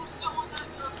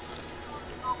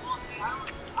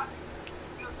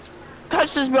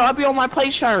 Touch this build. I'll be on my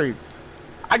play shirt.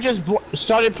 I just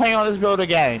started playing on this build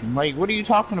again. Like, what are you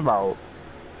talking about?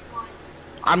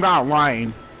 I'm not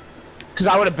lying. Because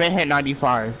I would have been hit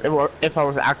 95 if I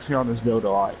was actually on this build a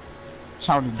lot.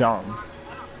 Sounds dumb.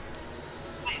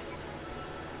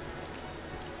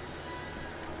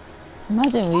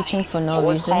 Imagine reaching for no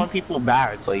Always reason. calling people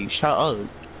bad. Like, shut up.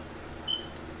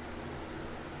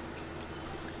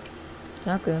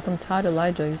 Exactly. Like, I'm tired of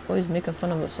Elijah. He's always making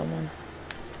fun of someone.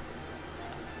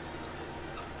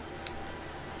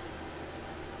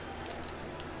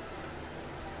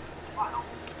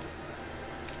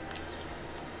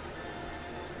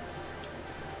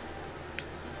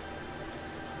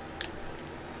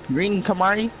 Green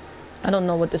Kamari? I don't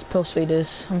know what this post fade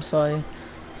is. I'm sorry.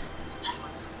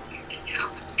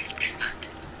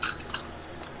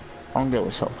 I don't get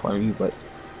what's so funny, but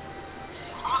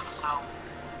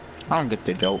I don't get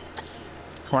the joke.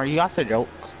 Kamari, you got the joke.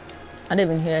 I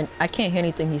didn't even hear. I can't hear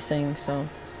anything he's saying. So.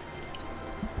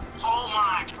 Oh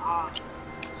my god.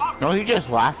 No, he just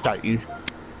laughed at you.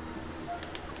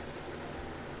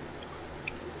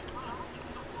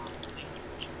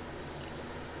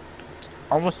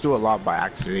 Almost do a lot by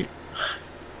accident.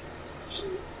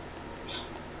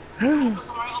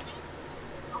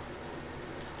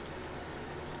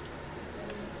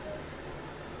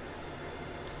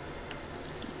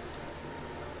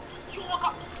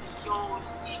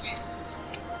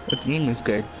 The theme is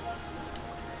good.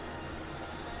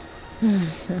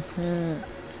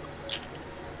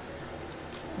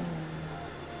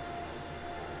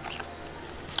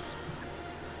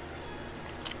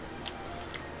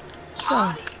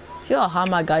 See how high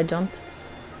my guy jumped?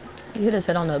 He hit his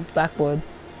head on the backboard.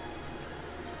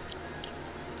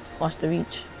 Watch the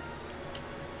reach.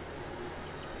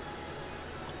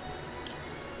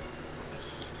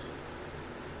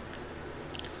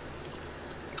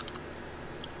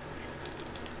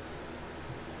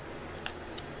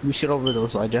 We shit over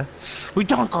those, Elijah. We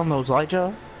dunk on those,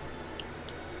 Elijah.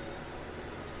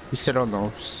 We sit on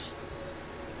those.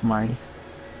 Mine.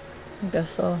 I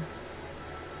guess so.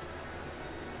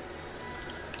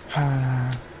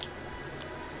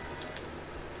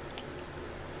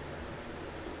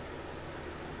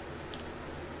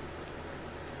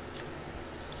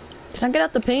 Can I get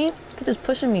out the paint? Kid is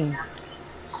pushing me.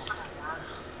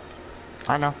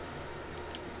 I know.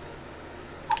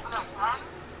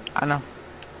 I know.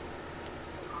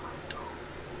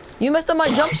 You messed up my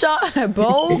jump shot,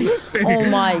 bro. Oh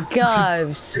my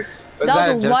gosh.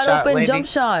 That was a wide open jump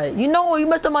shot. You know you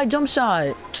messed up my jump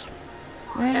shot.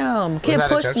 Damn, kid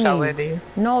pushed me.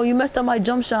 No, you messed up my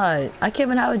jump shot. I can't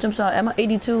even have a jump shot. I'm at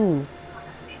 82.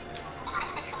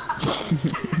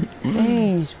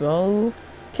 Jeez, bro.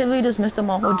 Can't believe you just messed up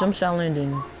my whole jump shot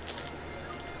landing.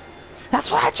 That's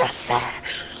what I just said.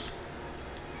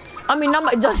 I mean, not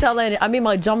my jump shot landing. I mean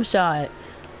my jump shot.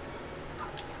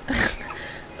 I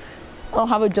don't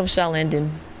have a jump shot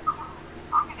landing.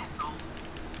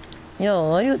 Yo,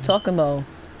 what are you talking about?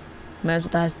 Man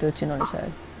that has 13 on his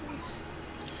head.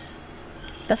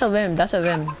 That's a rim. That's a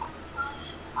rim.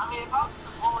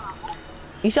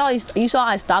 You saw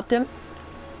I stopped him?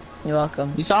 You're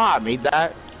welcome. You saw how I made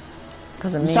that?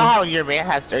 Because of me. You saw how your man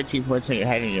has 13 points on your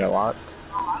head and you're locked?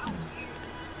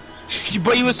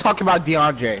 But you was talking about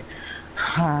DeAndre.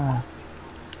 I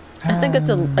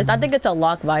think it's a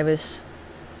lock virus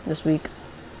this week.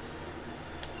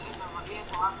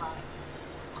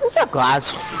 It's a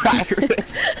glass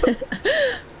virus.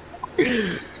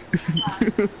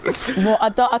 Well, I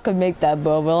thought I could make that,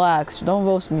 bro. Relax. Don't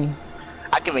roast me.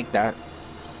 I can make that.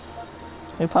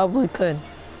 You probably could.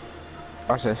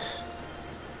 Watch this.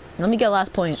 Let me get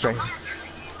last point. Sorry.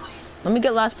 Let me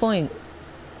get last point.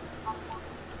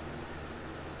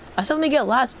 I said let me get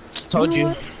last. Told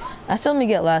you. I said let me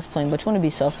get last point, but you want to be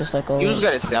selfish like always. You was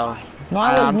gonna sell. No,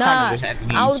 I was not.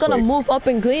 I was gonna move up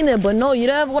and clean it, but no, you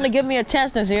never want to give me a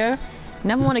chance this year.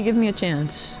 Never want to give me a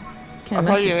chance. I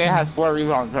thought you had 4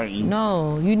 rebounds on you.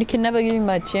 No, you can never give me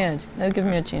my chance. Never give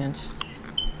me a chance.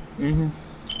 Never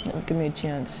give me a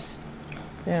chance.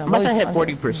 Yeah, I'm about to hit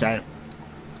 40%.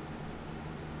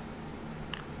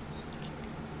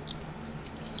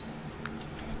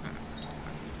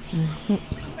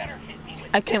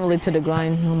 I can't relate to the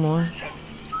grind no more.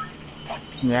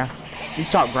 Yeah, you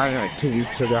stopped grinding like 2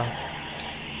 weeks ago.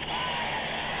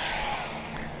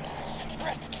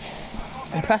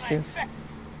 Impressive.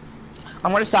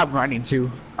 I'm gonna stop grinding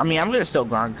too. I mean, I'm gonna still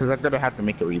grind because I'm gonna have to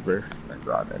make a rebirth. Thank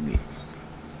God, I mean,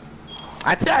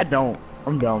 I'd say I don't.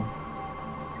 I'm dumb.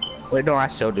 Wait, no, I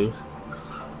still do.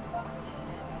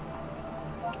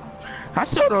 I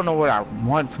still don't know what I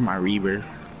want for my rebirth.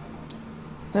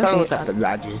 Gotta look at the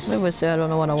badges. They would say I don't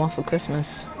know what I want for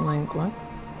Christmas. I'm like, what?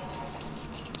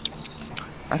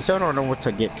 I still don't know what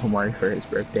to get Kamari for his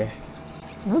birthday.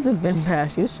 What's it been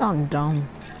past? You sound dumb.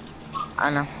 I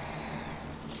know.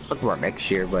 Talk about next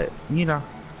year, but you know.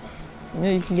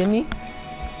 Yeah, you can give me?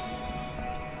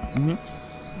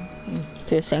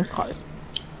 To the same card.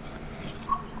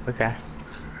 Okay.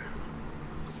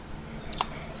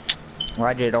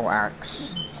 Roger, don't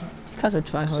ask. Because I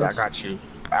try hard. So I got you.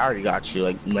 I already got you,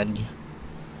 like, money.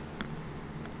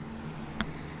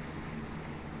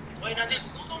 Wait, now this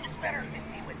school's almost better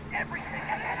than me with everything.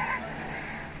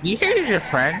 You hear he's your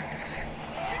friend?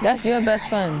 That's your best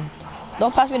friend.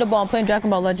 Don't pass me the ball. I'm playing Dragon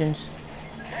Ball Legends.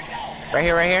 Right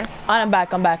here, right here? I'm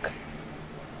back. I'm back.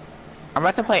 I'm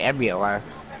about to play NBA Live.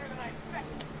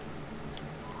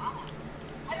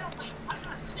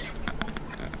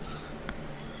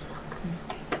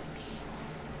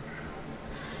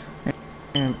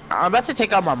 I'm about to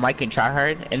take out my mic and try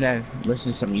hard and then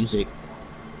listen to some music.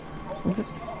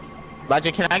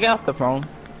 Logic, can I get off the phone?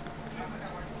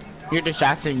 You're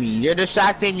distracting me. You're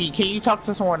distracting me. Can you talk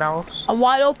to someone else? I'm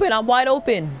wide open. I'm wide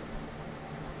open.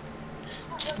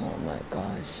 Oh my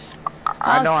gosh.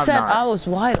 I know I'm not. I was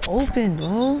wide open,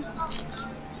 bro.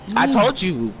 I told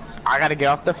you. I gotta get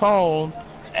off the phone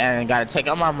and gotta take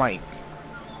out my mic.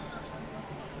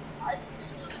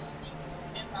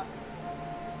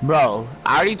 Bro,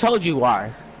 I already told you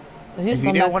why. If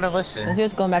you didn't want to listen. He's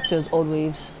just going back to his old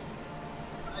waves.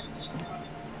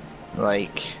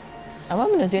 Like. I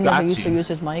remember Nazir never used to use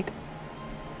his mic.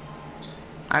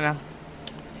 I know.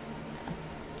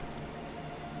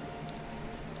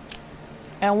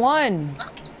 And one.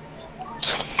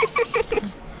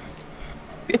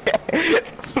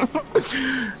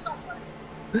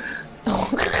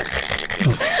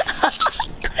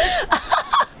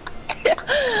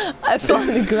 I fell on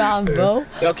the ground, bro.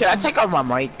 Yo, can I take off my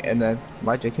mic and then,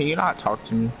 Elijah, can you not talk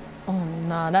to me? Oh,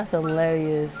 nah, that's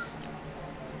hilarious.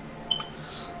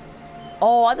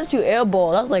 Oh, I thought you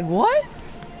airballed. I was like, what?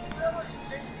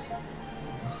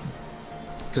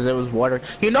 Because it was water.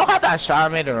 You know how that shot I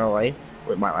made in real life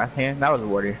with my left hand? That was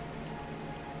water.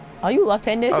 Are you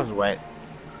left-handed? That was wet.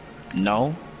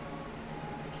 No.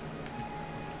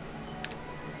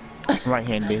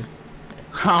 Right-handed.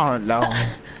 I don't know.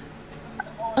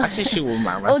 I should shoot with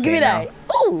my left hand. Oh, give me that.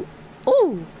 Ooh.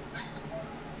 Ooh.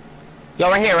 Yo,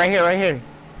 right here, right here, right here.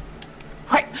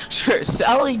 Right, you're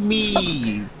selling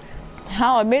me.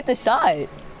 How? I made the shot.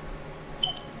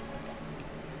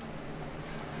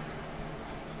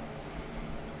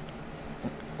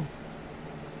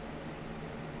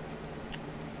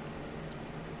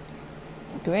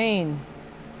 Green.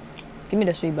 Give me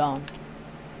this rebound.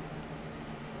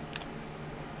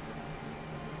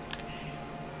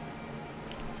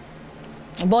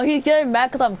 Boy, he's getting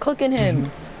mad because I'm cooking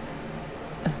him.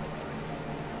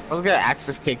 I was gonna ask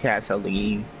this Kit Kat to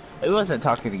leave. He wasn't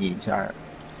talking to each other.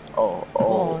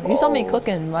 You saw me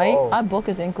cooking, right? I broke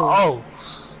his ankle.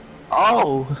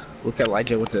 Look at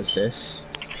Elijah with the assist.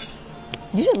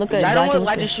 You should look at I don't let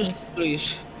Elijah Elijah shoot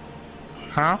threes.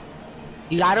 Huh?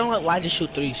 Yeah, I don't let Elijah shoot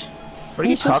threes. What are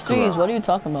you talking about? What are you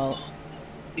talking about?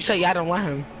 You said y'all don't let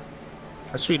him.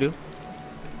 Yes, we do.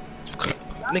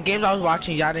 In the games I was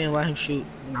watching, y'all didn't let him shoot.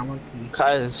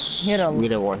 Because we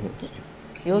didn't want him.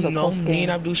 It was a post game. Me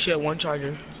and Abdul share one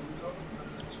charger.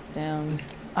 Damn.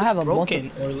 I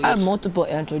have multiple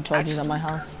Android chargers at my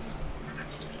house.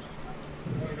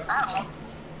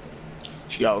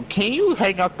 Yo, can you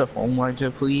hang up the phone,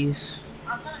 Elijah, please?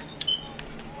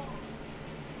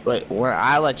 Wait, when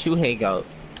I let you hang up,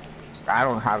 I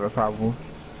don't have a problem.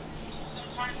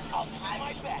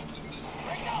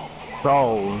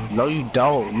 Bro, no you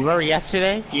don't. You remember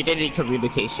yesterday? You didn't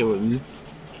communicate shit with me.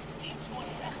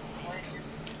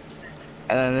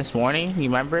 And then this morning, you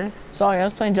remember? Sorry, I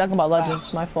was playing Dragon Ball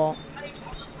Legends. My fault.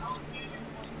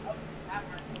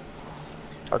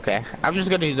 Okay, I'm just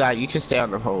gonna do that. You can stay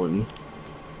on the phone with me.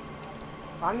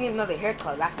 I need another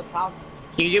haircut. That's the problem.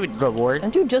 Can you give me the reward?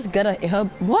 Didn't you just get a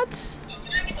what?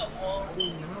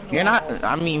 You're not.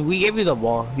 I mean, we gave you the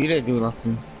ball. You didn't do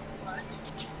nothing.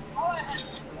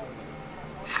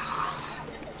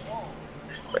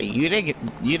 But you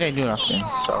didn't do nothing.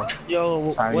 So. Yo,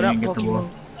 sorry, what up, get the ball.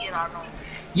 Yeah,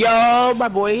 Yo, my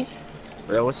boy.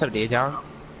 Yo, what's up, Dejan?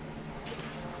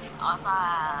 awesome.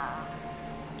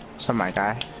 What's up, my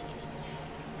guy?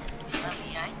 Stuff,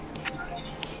 yeah.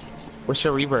 What's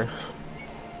your rebirth?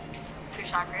 Good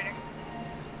shot creator.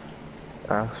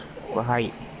 What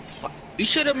height? You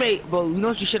should have made, bro. You know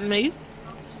what you should have made?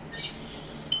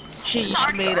 You should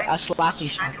have made a slashing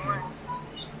shot.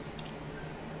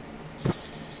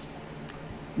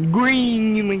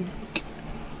 Green.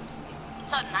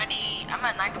 It's at 90. I'm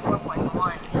at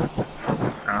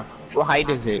 94.1. What height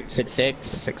is it? 6'6",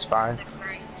 6'5"?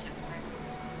 6'3",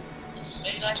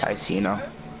 6'3". Ticino.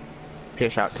 Pure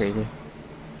shot crazy.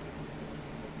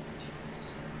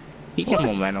 He can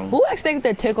momentum. Who expected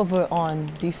their takeover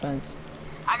on defense?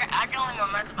 I can only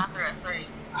momentum after a 3.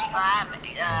 I have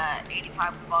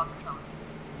 85 ball control.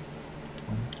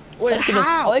 Wait,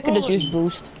 how? You can just use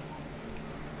boost.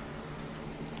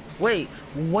 Wait,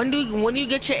 when do you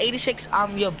get your 86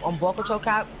 your ball control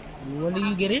cap? When do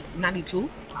you get it? 92?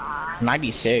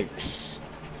 96.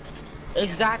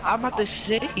 Exactly. I'm about to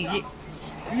say.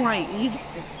 I'm like,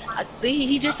 I think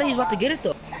he just said he's about to get it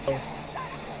though.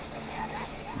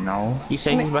 No, he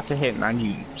said he's about to hit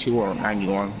 92 or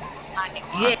 91.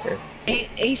 Yeah,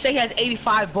 he said he has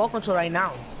 85 ball control right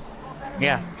now.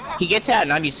 Yeah, he gets it at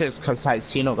 96 because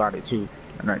Ticino got it too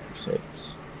at 96.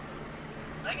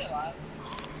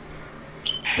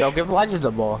 Yo, give Elijah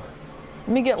the ball. Let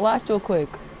me get last real quick.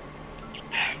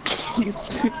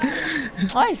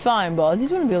 Alright, fine, bro.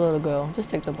 He's gonna be a little girl. Just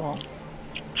take the ball.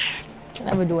 Can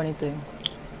never do anything.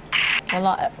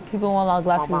 People won't allow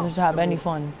glass skins to have any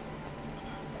fun.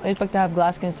 I expect to have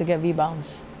glass skins to get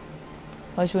rebounds.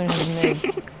 Why shooting his mid?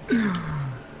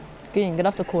 Get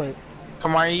off the court.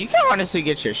 Come on, you can honestly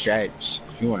get your stretch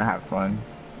if you want to have fun.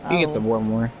 You get the ball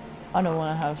more. I don't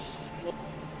want to have.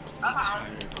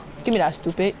 Give me that,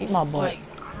 stupid. Eat my butt.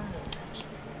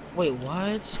 Wait,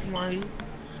 what? Somebody?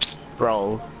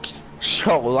 Bro.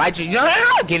 Yo, Elijah, you're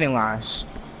not getting last.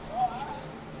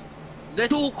 They're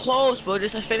too close, bro.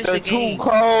 Just to finish They're the game. too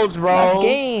close, bro. Last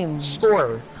game.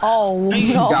 Score. Oh no.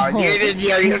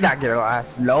 You're not getting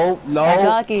last. Nope, no.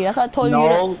 Exactly. That's what I told you.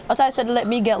 No. That's why I said let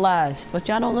me get last. But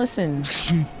y'all don't listen.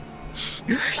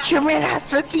 Your man has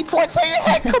 50 points on your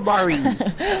head, Kamari.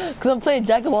 Cause I'm playing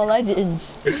Jack of all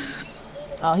Legends.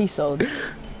 Oh, he sold.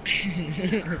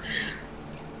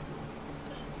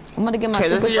 I'm gonna get my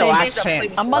Super this is your last Saiyan.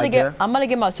 chance. I'm gonna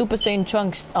get my Super Saiyan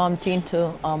Trunks team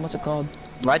to what's it called?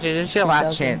 Roger, this is your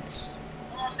last chance.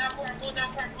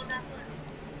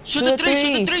 Shoot the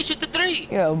three, shoot the three.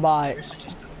 Yeah, bye.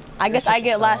 I guess I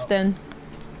get last then.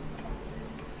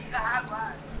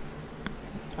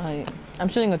 I'm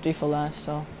shooting a 3 for last,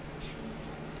 so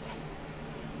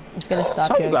it's gonna stop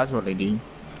So here. you guys what they do.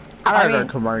 I gotta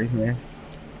go Kamari's man.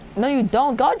 No, you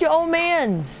don't. Guard your own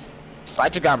mans. I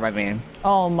just got my man.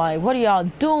 Oh my, what are y'all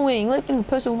doing? Leaving the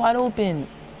person wide open.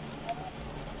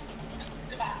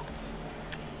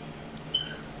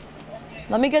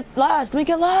 Let me get last. Let me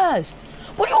get last.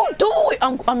 What are you doing?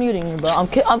 I'm muting you, bro. I'm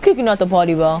kicking you out the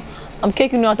party, bro. I'm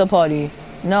kicking you out the party.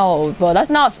 No, bro, that's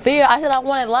not fair. I said I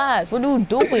wanted last. What are you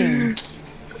doing?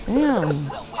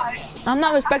 Damn. I'm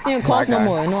not respecting your calls no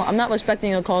more. No, I'm not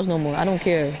respecting your calls no more. I don't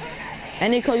care.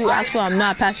 Any call you ask for, I'm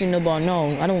not passing the ball.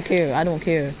 No, I don't care. I don't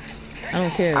care. I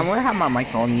don't care. I'm gonna have my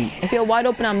mic on mute. If you're wide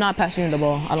open, I'm not passing you the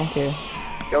ball. I don't care.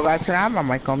 Yo, guys, can I have my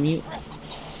mic on mute?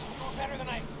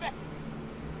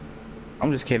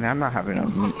 I'm just kidding. I'm not having a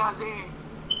mute.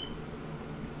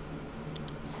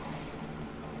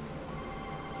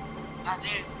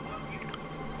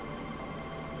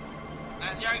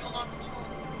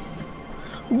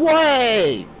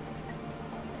 Wait!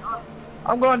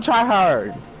 I'm gonna try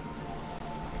hard.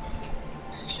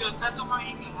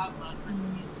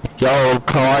 Yo,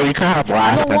 Carl, you can have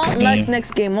last. I don't want last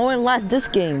next game. I want last this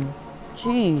game.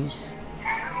 Jeez.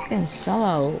 Can't sell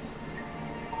out.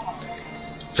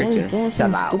 He's doing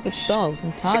some stupid stuff.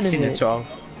 I'm tired of 16 it. to 12.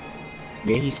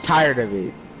 Yeah, he's tired of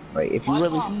it. Like, if you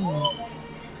really...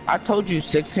 I told you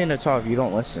 16 to 12, you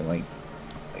don't listen. Like...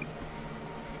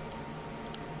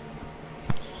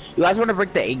 You guys want to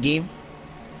break the 8 game?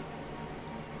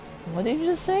 What did you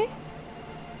just say?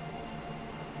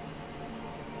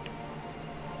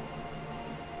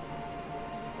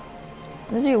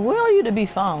 Lizzie, where are you to be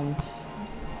found?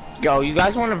 Yo, you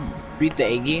guys want to beat the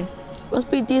 8 game? Let's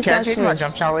beat these Can I guys change first. my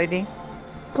jump shot, lady?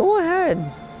 Go ahead.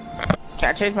 Can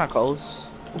I change my clothes?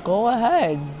 Go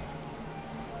ahead.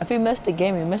 If you missed the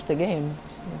game, you missed the game.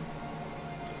 So.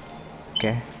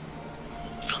 Okay.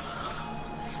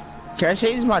 Can I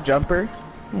change my jumper?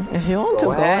 If you want to,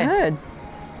 go ahead.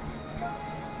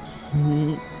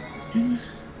 Can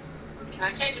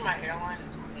I change my hairline?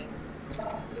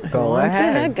 Go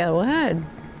ahead. Go ahead.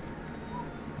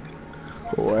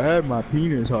 Go ahead, my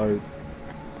penis hard.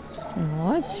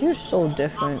 What? You're so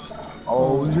different.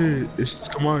 Oh shit, it's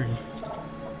Kamari.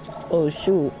 Oh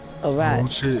shoot, a rat. Oh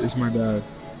shit, it's my dad.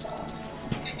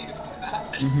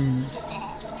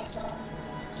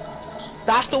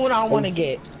 That's the one I want to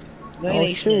get. Oh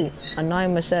shoot,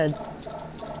 Anonymous said.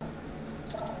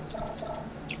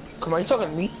 Come on, you talking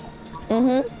to me?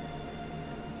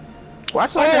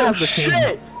 Watch like I have the same.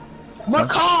 Shit! My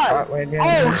car!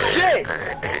 Oh shit!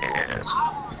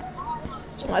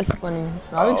 That's funny.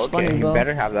 That looks funny, You bro.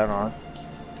 better have that on.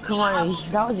 Come on,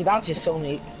 that was your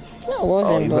soulmate. No, it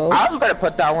wasn't, bro. I was gonna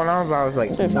put that one on, but I was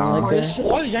like, nah.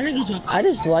 I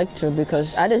just liked her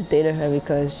because I just dated her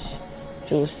because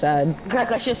she was sad.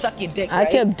 Cause she'll suck your dick, I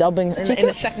right? kept dubbing her. In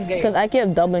the second game. Because I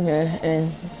kept dubbing her,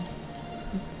 and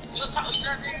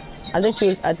I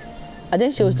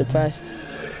think she was depressed.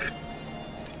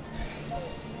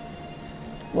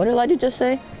 What did Elijah just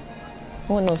say?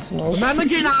 I want no smoke. Remember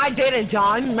when I dated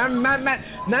John? Remember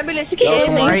this kid? You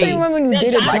say remember when you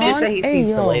dated John? I just said he Hey,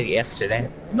 seen yo. lady yesterday.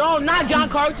 No, not John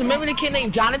Carlton. Remember the kid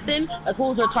named Jonathan? Like who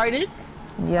was retarded?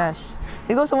 Yes.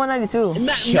 He goes to 192.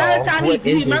 Remember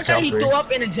the time he threw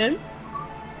up in the gym?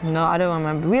 No, I don't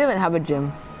remember. We didn't have a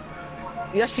gym.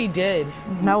 Yes, he did.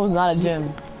 That was not a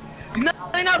gym. No,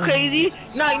 you're not crazy.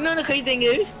 No, you know the crazy thing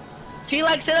is? See,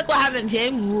 like, say like we're having a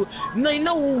gym. No, you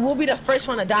know we'll be the first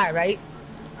one to die, right?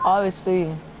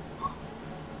 Obviously.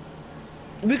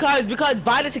 Because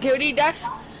by the security desk,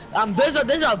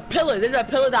 there's a pillar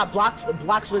that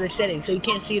blocks where they're sitting, so you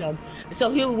can't see them. So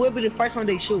we'll be the first one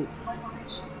they shoot.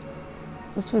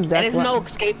 This was and there's no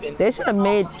escaping. They should have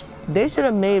made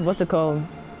what's it called?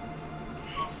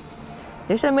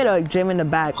 They should have made a gym in the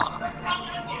back. I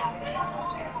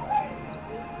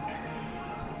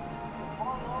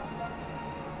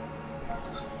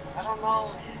don't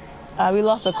know. We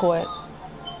lost the court.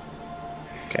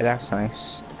 Okay, that's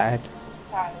nice. Dad.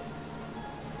 Sorry.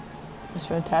 It's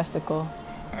fantastical.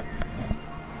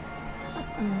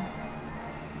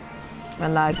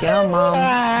 And like, yeah, Mom.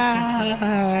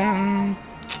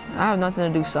 I have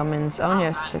nothing to do summons. I only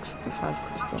have 655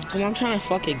 crystal. Come on, I'm trying to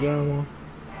fuck it, Grandma.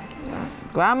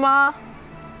 Grandma?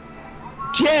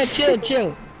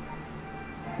 Chill.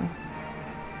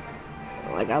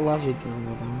 Like, I love you,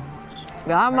 Grandma.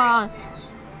 Grandma?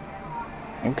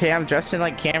 Okay, I'm dressing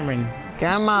like Cameron.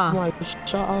 Grandma? Come on,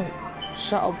 shut up.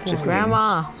 Shut up, Just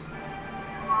Grandma?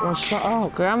 Well, shut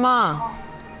up. Grandma?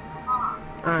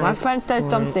 My friend said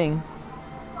something.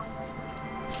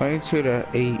 22 to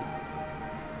 8.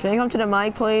 Can you come to the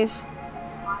mic, please?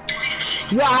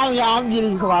 Yeah, I'm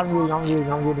getting. I'm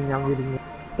getting.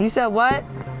 You said what?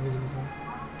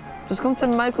 Just come to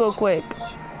the mic real quick.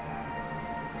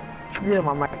 Yeah,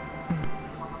 my mic.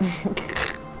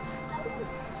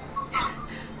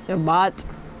 Your bot.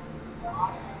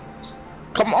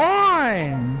 Come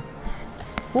on!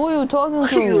 Who are you talking to?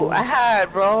 Who you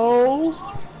had, bro?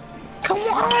 Come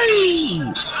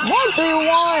on! What do you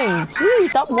want? Jeez,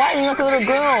 stop whining like a little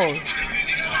girl.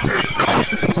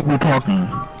 We're talking.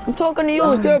 I'm talking to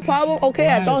you. Is there a problem? Okay,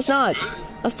 I thought it's not.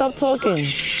 Let's stop talking.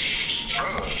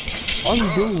 That's all you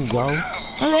do, bro.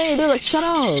 Hey, they're like, shut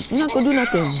up. You're not gonna do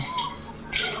nothing.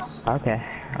 Okay.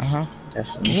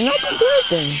 Definitely. You're not gonna do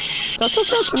anything. Stop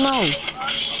talking out your mouth.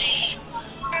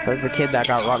 Says the kid that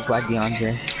got rocked by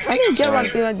DeAndre. I didn't get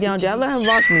rocked by DeAndre. I let him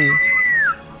rock me.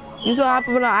 You saw what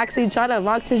happened when I actually tried to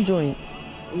rock his joint.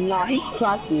 No, he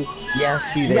cracked you.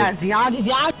 Yes, he did. Yeah,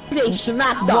 DeAndre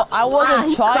smacked Well, up. I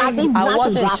wasn't trying. I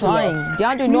wasn't trying.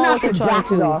 DeAndre knew I wasn't trying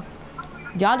to.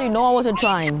 DeAndre knew I wasn't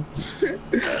trying.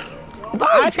 I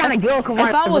was trying to kill Kamar.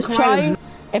 If I was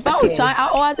trying,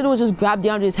 all I had to do was just grab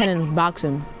DeAndre's head and box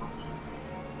him.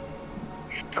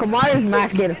 Kamar's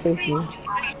not gonna face me.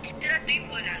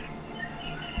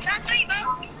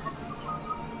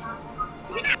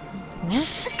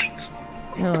 What?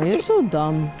 No, you're so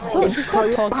dumb. Bro, just stop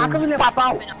How come talking. he didn't pop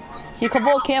out?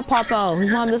 Kabul can't pop out. His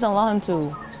mom doesn't allow him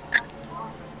to.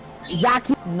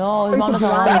 Jackie. No, his mom doesn't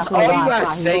allow him That's to. all you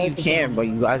guys say you can, but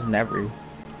you guys never.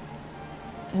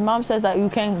 His mom says that you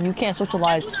can't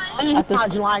socialize after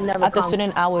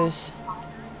certain hours.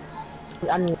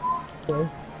 I mean,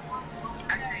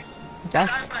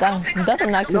 That's a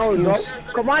nice excuse. no,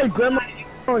 Kamar's grandma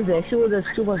was there. She was there.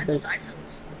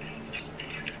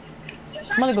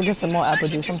 I'm gonna go get some more apple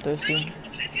juice. I'm thirsty.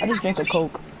 I just drank a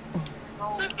Coke.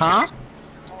 Huh?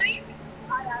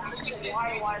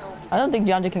 I don't think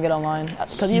DeAndre can get online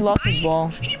because he lost his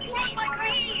ball.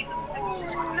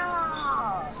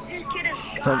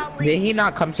 So, did he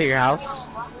not come to your house?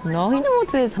 No, he never went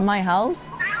to my house.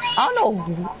 I don't know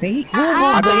who I thought you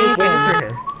was believe waiting him. for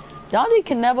him. DeAndre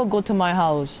can never go to my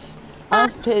house.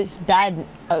 Unless his dad.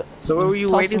 So what were you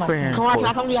waiting for him for?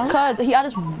 Cause I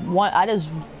just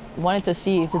wanted to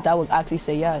see if his dad would actually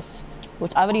say yes,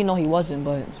 which I already know he wasn't,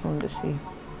 but I just wanted to see.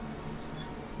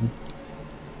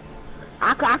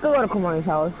 I could go to Kamar's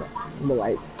house, but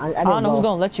like I don't know who's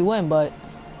gonna let you in, but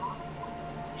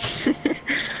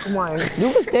come on.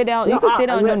 you can stay down. You can stay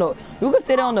down. No. You can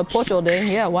stay down on the porch all day.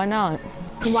 Yeah, why not?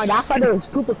 Come on, I thought it was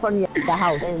super funny at the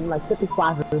house, and like 50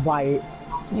 spots was by it.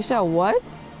 You said what?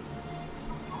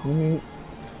 Mm-hmm.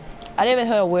 I didn't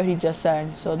even hear a word he just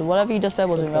said, so whatever he just said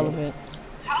was irrelevant.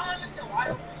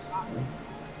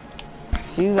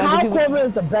 So you Kyle people... Korver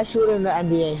is the best shooter in the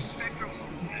NBA.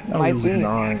 No, Might he's be.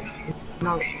 not.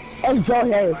 No, it's Joe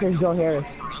Harris.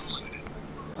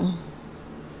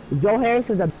 Joe Harris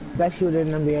is the best shooter in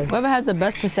the NBA. Whoever has the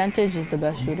best percentage is the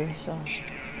best shooter, so...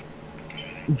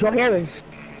 Joe Harris.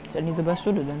 So he's the best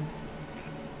shooter then.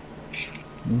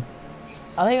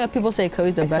 I think that people say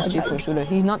Curry's the best three-point shooter.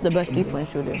 He's not the best three-point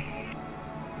shooter.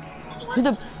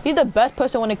 He's the best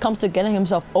person when it comes to getting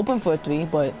himself open for a three,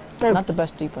 but not the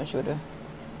best three-point shooter.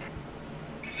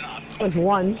 It's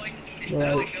one.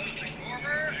 Right.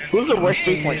 Who's the worst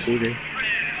three-point shooter?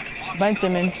 Ben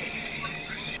Simmons.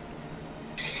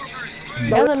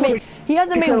 He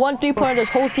hasn't made one three-pointer this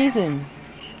whole season.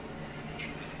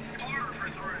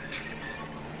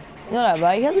 You know that,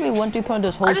 right? He hasn't made one three-pointer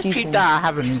this whole season. I just peeped that I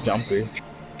have a new jumper.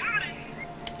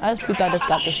 I just peeped I just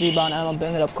got this rebound and I'm gonna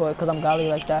bring it up court because I'm godly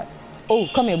like that. Oh,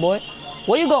 come here, boy.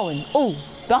 Where you going? Oh,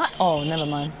 behind. Oh, never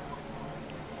mind.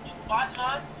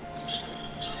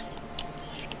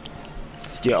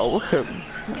 Yo.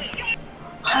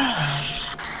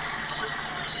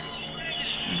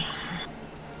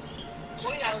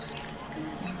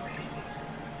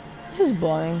 This is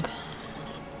boring.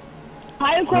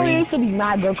 Kyle Korver used to be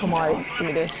mad good, Kamari. Give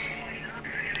me this.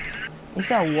 You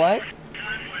said what?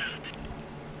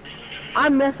 I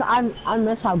miss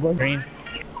how good. Green.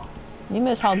 You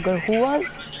miss how good who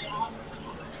was?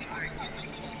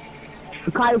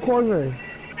 Kyle Korver.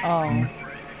 Oh.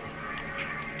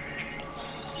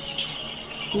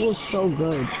 He was so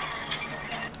good.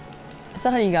 It's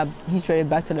not how he's traded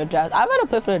back to the Jazz. I'd rather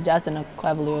play for the Jazz than the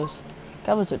Cavaliers.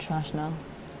 Cavaliers are trash now.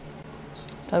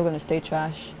 Probably gonna stay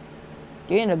trash.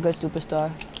 You ain't a good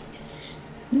superstar.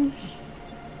 Yeah,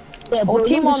 Oh,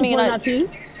 team on me, and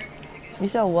you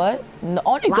said what? The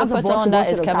only good person on that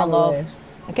is Kevin Love.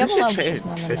 And Kevin Love is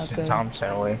not that Tristan good.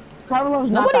 Thompson away.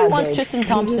 Nobody wants Tristan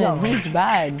Thompson. He's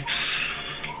bad.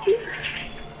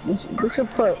 They should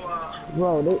put,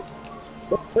 bro. They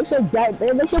should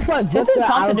put Tristan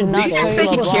Thompson did not trade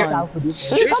LeBron.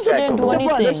 Tristan Thompson didn't do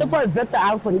anything. They should put Victor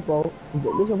out for people. They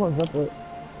should put Victor.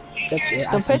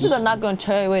 The Pacers are not going to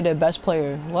trade away their best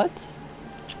player. What?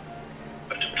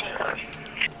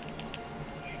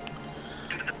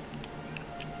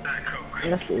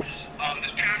 Yes, this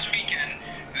past weekend,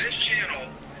 this channel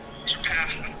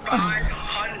surpassed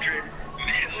 500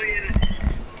 million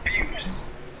views.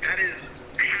 That is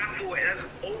halfway. That's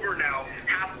over now,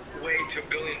 halfway to a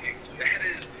billion views. That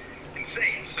is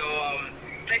insane. So,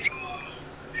 thank you.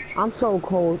 I'm so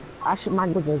cold. My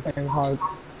grip is very hard.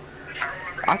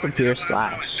 That's a pure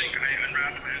slash.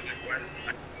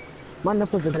 My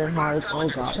nipples are very hard. Oh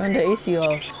god. Turn the AC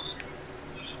off.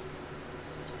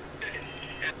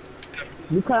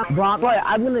 Because Brock, boy,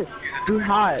 I'm gonna be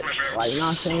hard. Like, you know what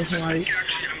I'm saying? So, like,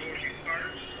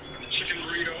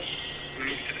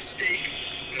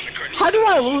 how do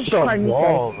I lose the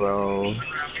ball, bro?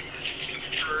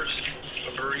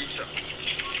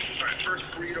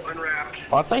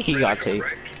 Oh, I think he got tape.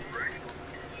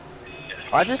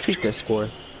 I just peeked the score.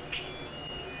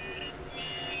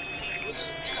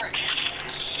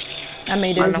 I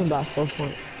made it.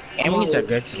 And he's a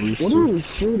good solution. What are you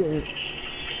shooting?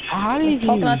 How did you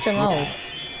talking out your mouth?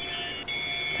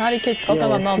 How do kids talking about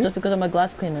my mouth just because I'm a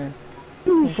glass cleaner?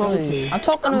 Please. I'm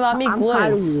talking about me,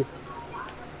 Glitz.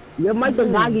 Your mic is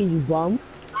lagging, you bum.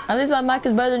 At least my mic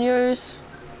is better than yours.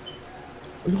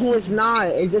 No, it's not.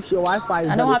 It's just your Wi-Fi.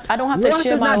 I don't have to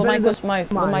share my mic with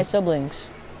my siblings.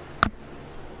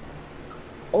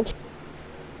 Okay.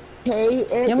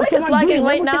 Your mic is lagging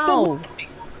right now.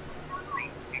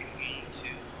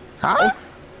 Huh?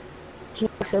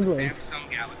 Siblings.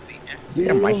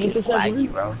 Your mic is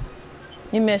laggy, bro.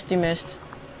 You missed. Yeah,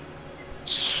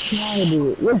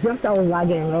 dude. Your jump shot was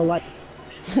lagging, bro. Like,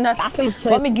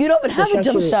 Mommy, you don't have a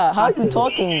jump shot. How are you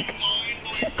talking?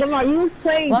 Come on, you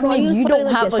playing. Mommy, you don't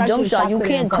have a jump shot. You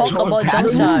can't talk about jump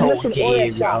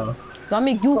shot.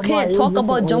 Mommy, you can't talk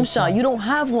about jump shot. You don't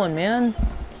have one, man.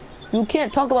 You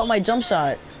can't talk about my jump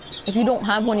shot if you don't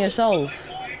have one yourself.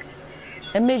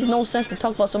 It makes no sense to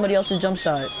talk about somebody else's jump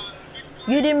shot.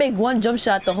 You didn't make one jump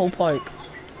shot the whole park.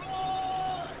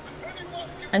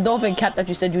 And don't even cap that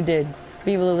you said you did.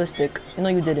 Be realistic. You know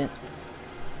you didn't.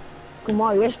 Come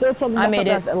on, you're still talking about I made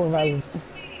it.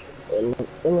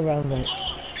 Irrelevant.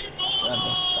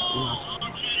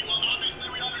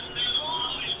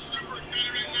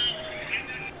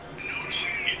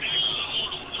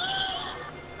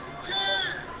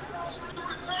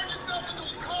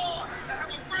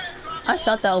 I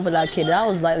shot that over that kid. That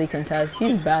was lightly contested.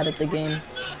 He's bad at the game.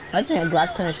 I just had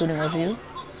glass cleaner shooting over you.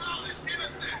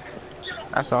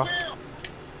 That's all.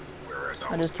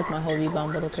 I just took my whole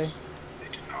rebound, but okay.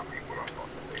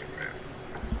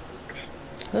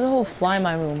 There's a whole fly in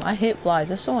my room. I hate flies.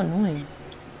 They're so annoying.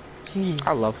 Jeez.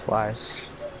 I love flies.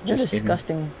 They're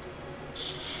disgusting.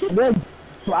 You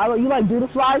like doodle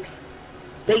flies?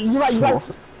 They eat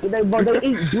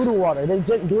doodle water. They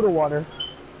drink doodle water.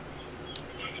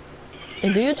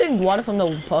 And do you drink water from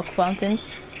the puck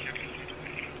fountains?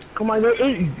 Come on, they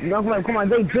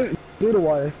drink doodle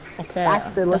water. Okay,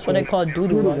 that's what they call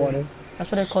doodle water.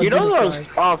 That's what they call. You know those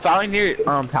falling near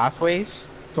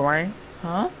pathways, Tori?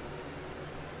 Huh?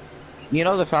 You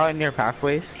know the fountain near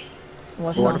pathways?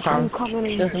 What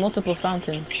fountain? There's multiple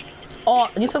fountains. Oh,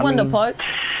 you took one in the park?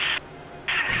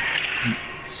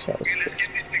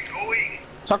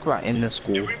 Talk about in the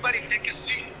school.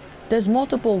 There's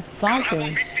multiple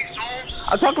fountains.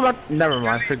 I'll talk about. Never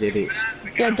mind. Forget it.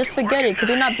 Yeah, just forget it, cause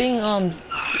you're not being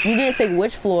You didn't say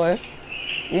which floor.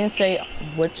 You didn't say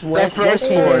which. The first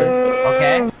floor.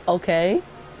 Okay. Okay.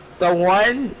 The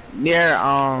one near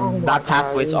that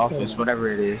pathways office, whatever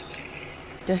it is.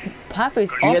 There's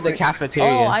pathways office. Near the cafeteria.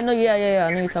 Oh, I know. Yeah.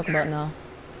 I know you're talking about now.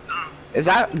 Is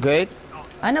that good?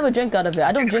 I never drink out of it.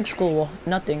 I don't drink school.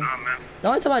 Nothing. The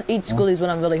only time I eat school is when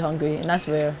I'm really hungry, and that's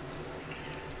rare.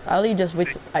 I only just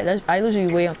wait. I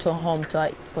usually wait until home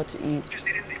to eat.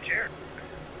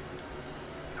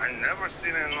 I never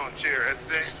seen it in no chair.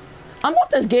 I'm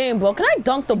off this game, bro. Can I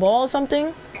dunk the ball or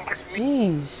something?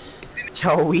 Jeez.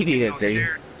 Yo, we need a three.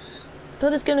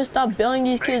 They're just gonna stop bailing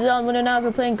these kids out when they're not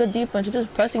even playing good defense. You're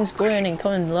just pressing square and then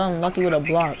coming lucky with a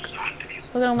block.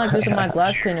 Look at them like using my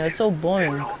glass cleaner. It's so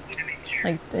boring.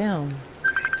 Like, damn.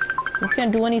 You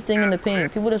can't do anything in the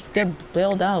paint. People just get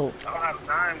bailed out. I don't have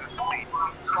time to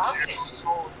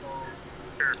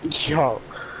sleep. Yo.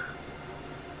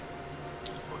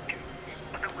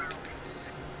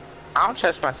 I don't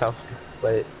trust myself,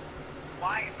 but...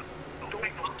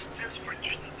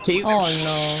 Can you... Oh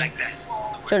no.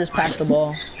 Should just pass the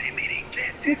ball.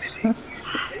 Sometimes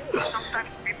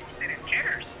people sit in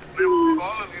chairs.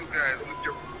 All of you guys with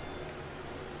your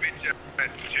bitch ass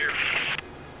chairs.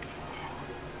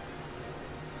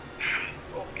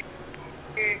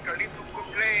 Okay, Carlitos could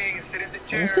play and sit in the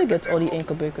chair. He still gets all the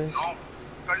ankle breakers.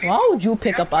 Why would you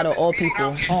pick up out of all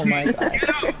people? Oh my gosh.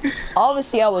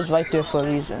 Obviously I was right there for a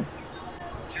reason.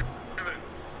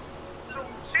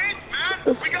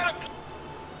 We gotta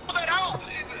pull that out.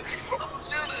 You just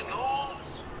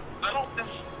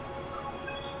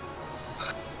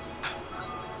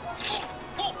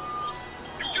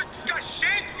got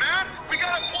shanked, man. We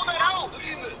gotta pull that out.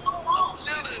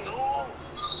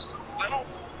 I don't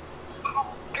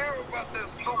care about this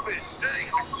stupid thing.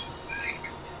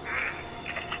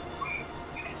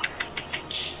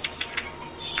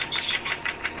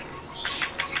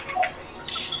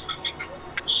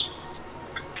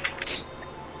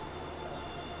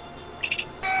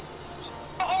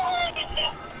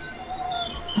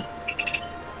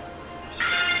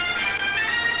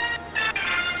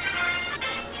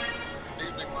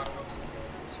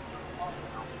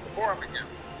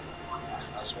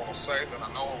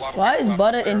 Why is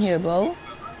Butter in here, bro?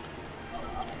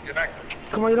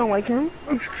 Come on, you don't like him?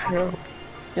 No.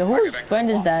 Yo, whose friend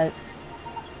is that?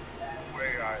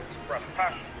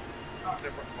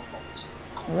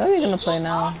 Where are we gonna play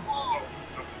now?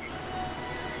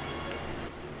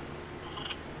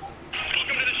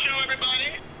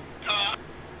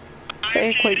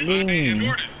 Hey, quick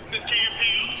game.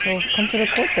 So come to the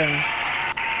court then.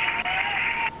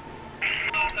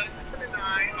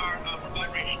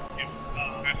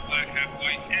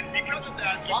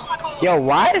 Yo,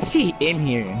 why is he in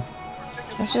here?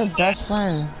 That's your best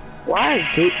friend. Why is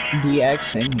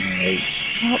DX in here? Like,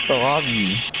 what the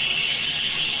lobby?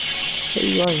 What are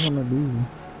you guys gonna do?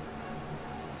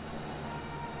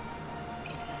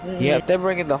 Yep, they're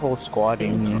bringing the whole squad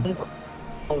in here.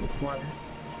 What?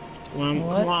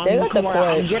 They got the court.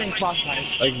 I'm getting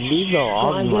crossbite. Like, leave the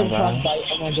lobby, my guy.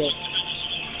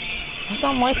 It's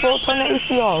not my fault. Turn the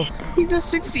AC off. He's a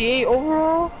 68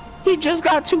 overall. He just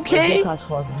got 2K.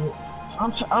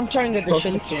 I'm trying to get the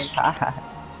shit in.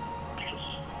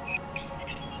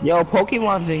 Yo,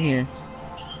 Pokemon's in here.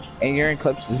 And your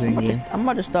Eclipse is in here. I'm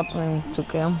about to stop playing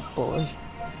 2K. I'm bored.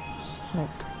 Heck.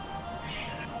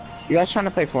 You guys trying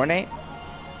to play Fortnite?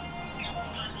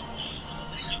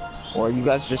 Or you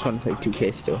guys just want to play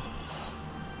 2K still?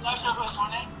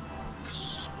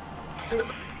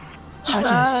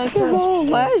 Dragon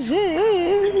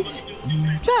Legends!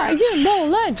 Dragon Ball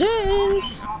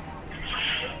Legends!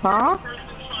 Huh?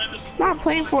 Not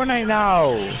playing Fortnite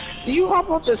now. Do you hop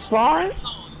off the spot?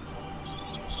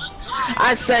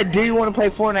 I said, do you want to play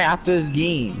Fortnite after this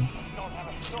game?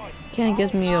 Can't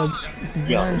get me a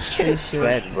Yo, this kid is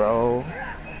sped, bro.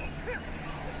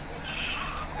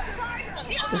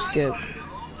 Just skip.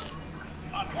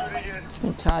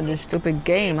 I'm tired of this stupid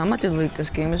game. I'm about to delete this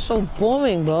game. It's so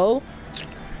boring, bro.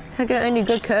 Can't get any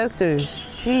good characters.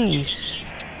 Jeez.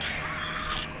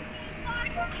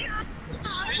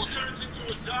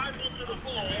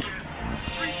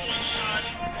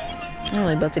 I'm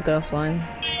only about to go offline.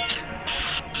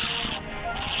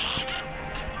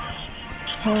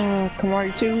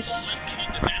 Kamari 2s.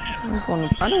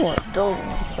 I don't want to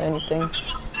play anything.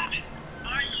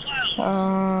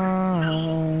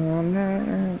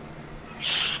 No.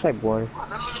 Play board.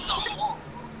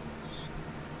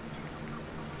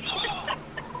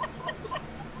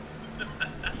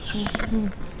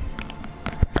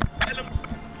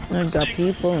 I got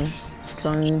people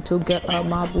trying to get out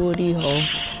my booty hole.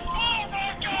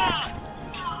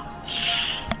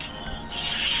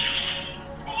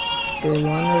 They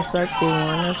wanna suck,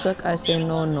 I say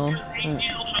no.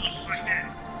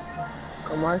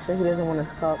 Kamar said he doesn't want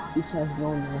to stop, he says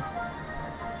no.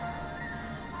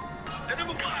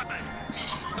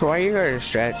 So why you gotta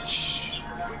stretch?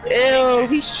 Ew,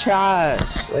 he's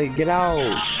trash. Like, get out.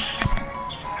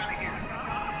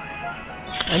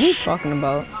 What are you talking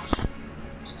about?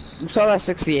 You saw that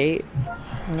 68?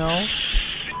 No.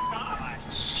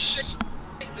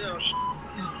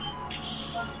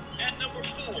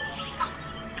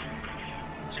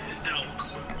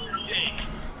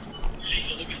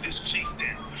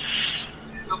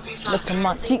 Look at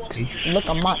my cheeks. Look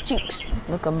at my cheeks.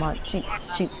 Look at my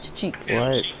cheeks. Cheeks.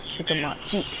 What? Look at my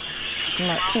cheeks.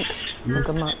 My cheeks. Look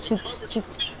at my cheeks.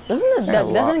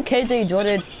 Doesn't KJ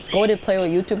Jordan go to play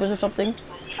with YouTubers or something?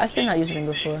 I still not using him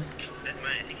before.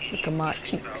 Look at my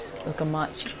cheeks. Look at my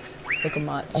cheeks. Look at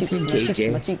my cheeks.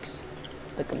 My cheeks.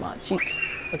 Look at my cheeks.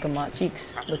 Look at my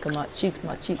cheeks. Look at my cheeks.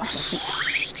 My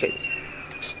cheeks.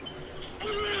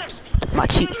 My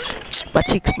cheeks. My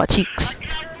cheeks. My cheeks.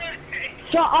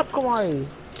 Shut up, Kamari.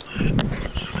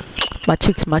 My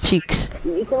cheeks.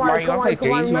 Kamari, you wanna play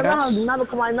threes with us?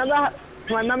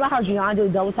 Remember how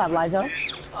DeAndre double tap Liza?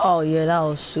 Oh yeah, that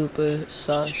was super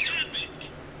sus.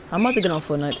 I'm about to get on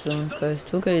Fortnite soon, cause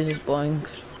 2K is just boring.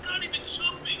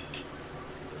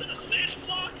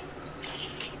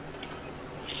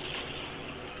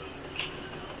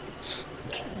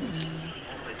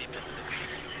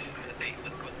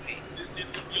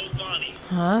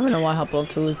 I don't know why I hop on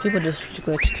tools. People just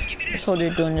glitch. That's what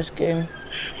they're doing this game.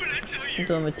 They're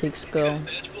doing what takes skill.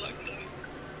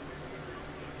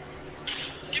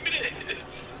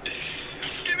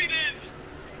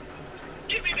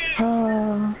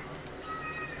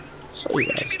 So you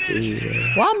guys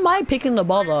do. Why am I picking the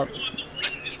ball up?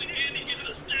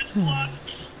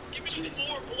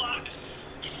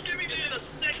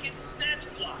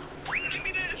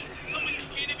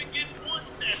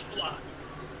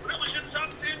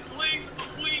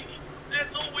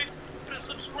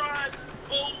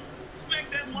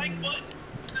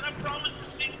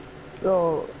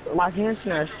 Yo, my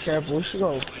internet is terrible. We should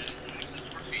go.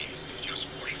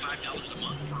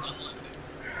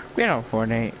 We don't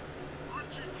Fortnite.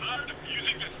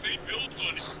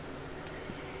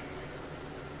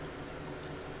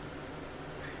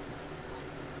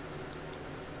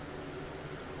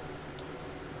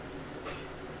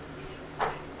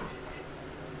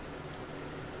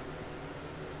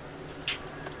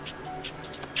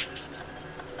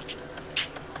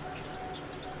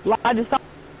 I just thought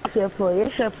your play.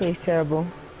 Your shit play is terrible.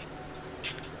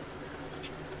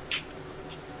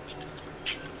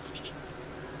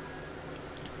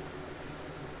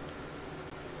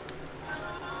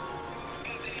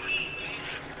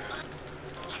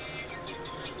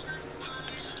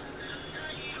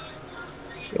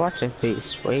 You watch your face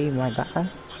spray, my guy.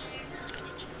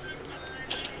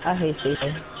 I hate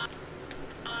Satan.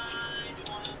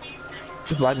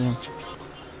 Just button.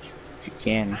 If you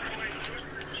can.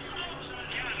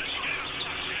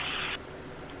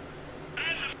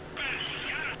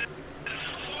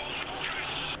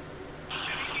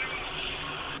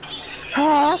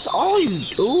 Oh, that's all you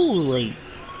do, like.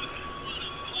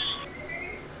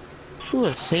 Do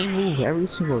the same move every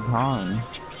single time.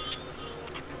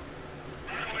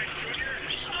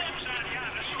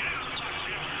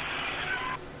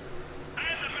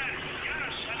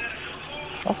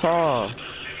 That's all.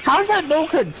 How's that no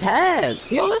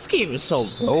contest? Yo, this game is so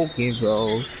broken,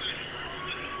 bro.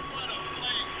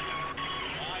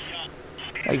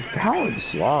 Like, balance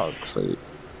slugs, like.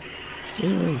 This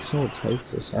game makes no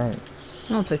types of sense.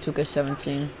 I don't play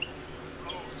 2K17.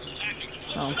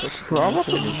 I don't play 2K17. Bro, I'm about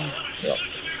to just. Yo.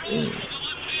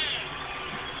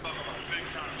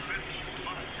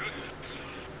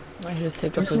 I just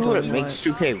take This is what makes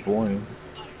 2K boring.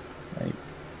 Like,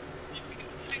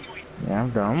 yeah, I'm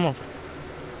done. I'm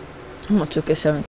gonna 2K17.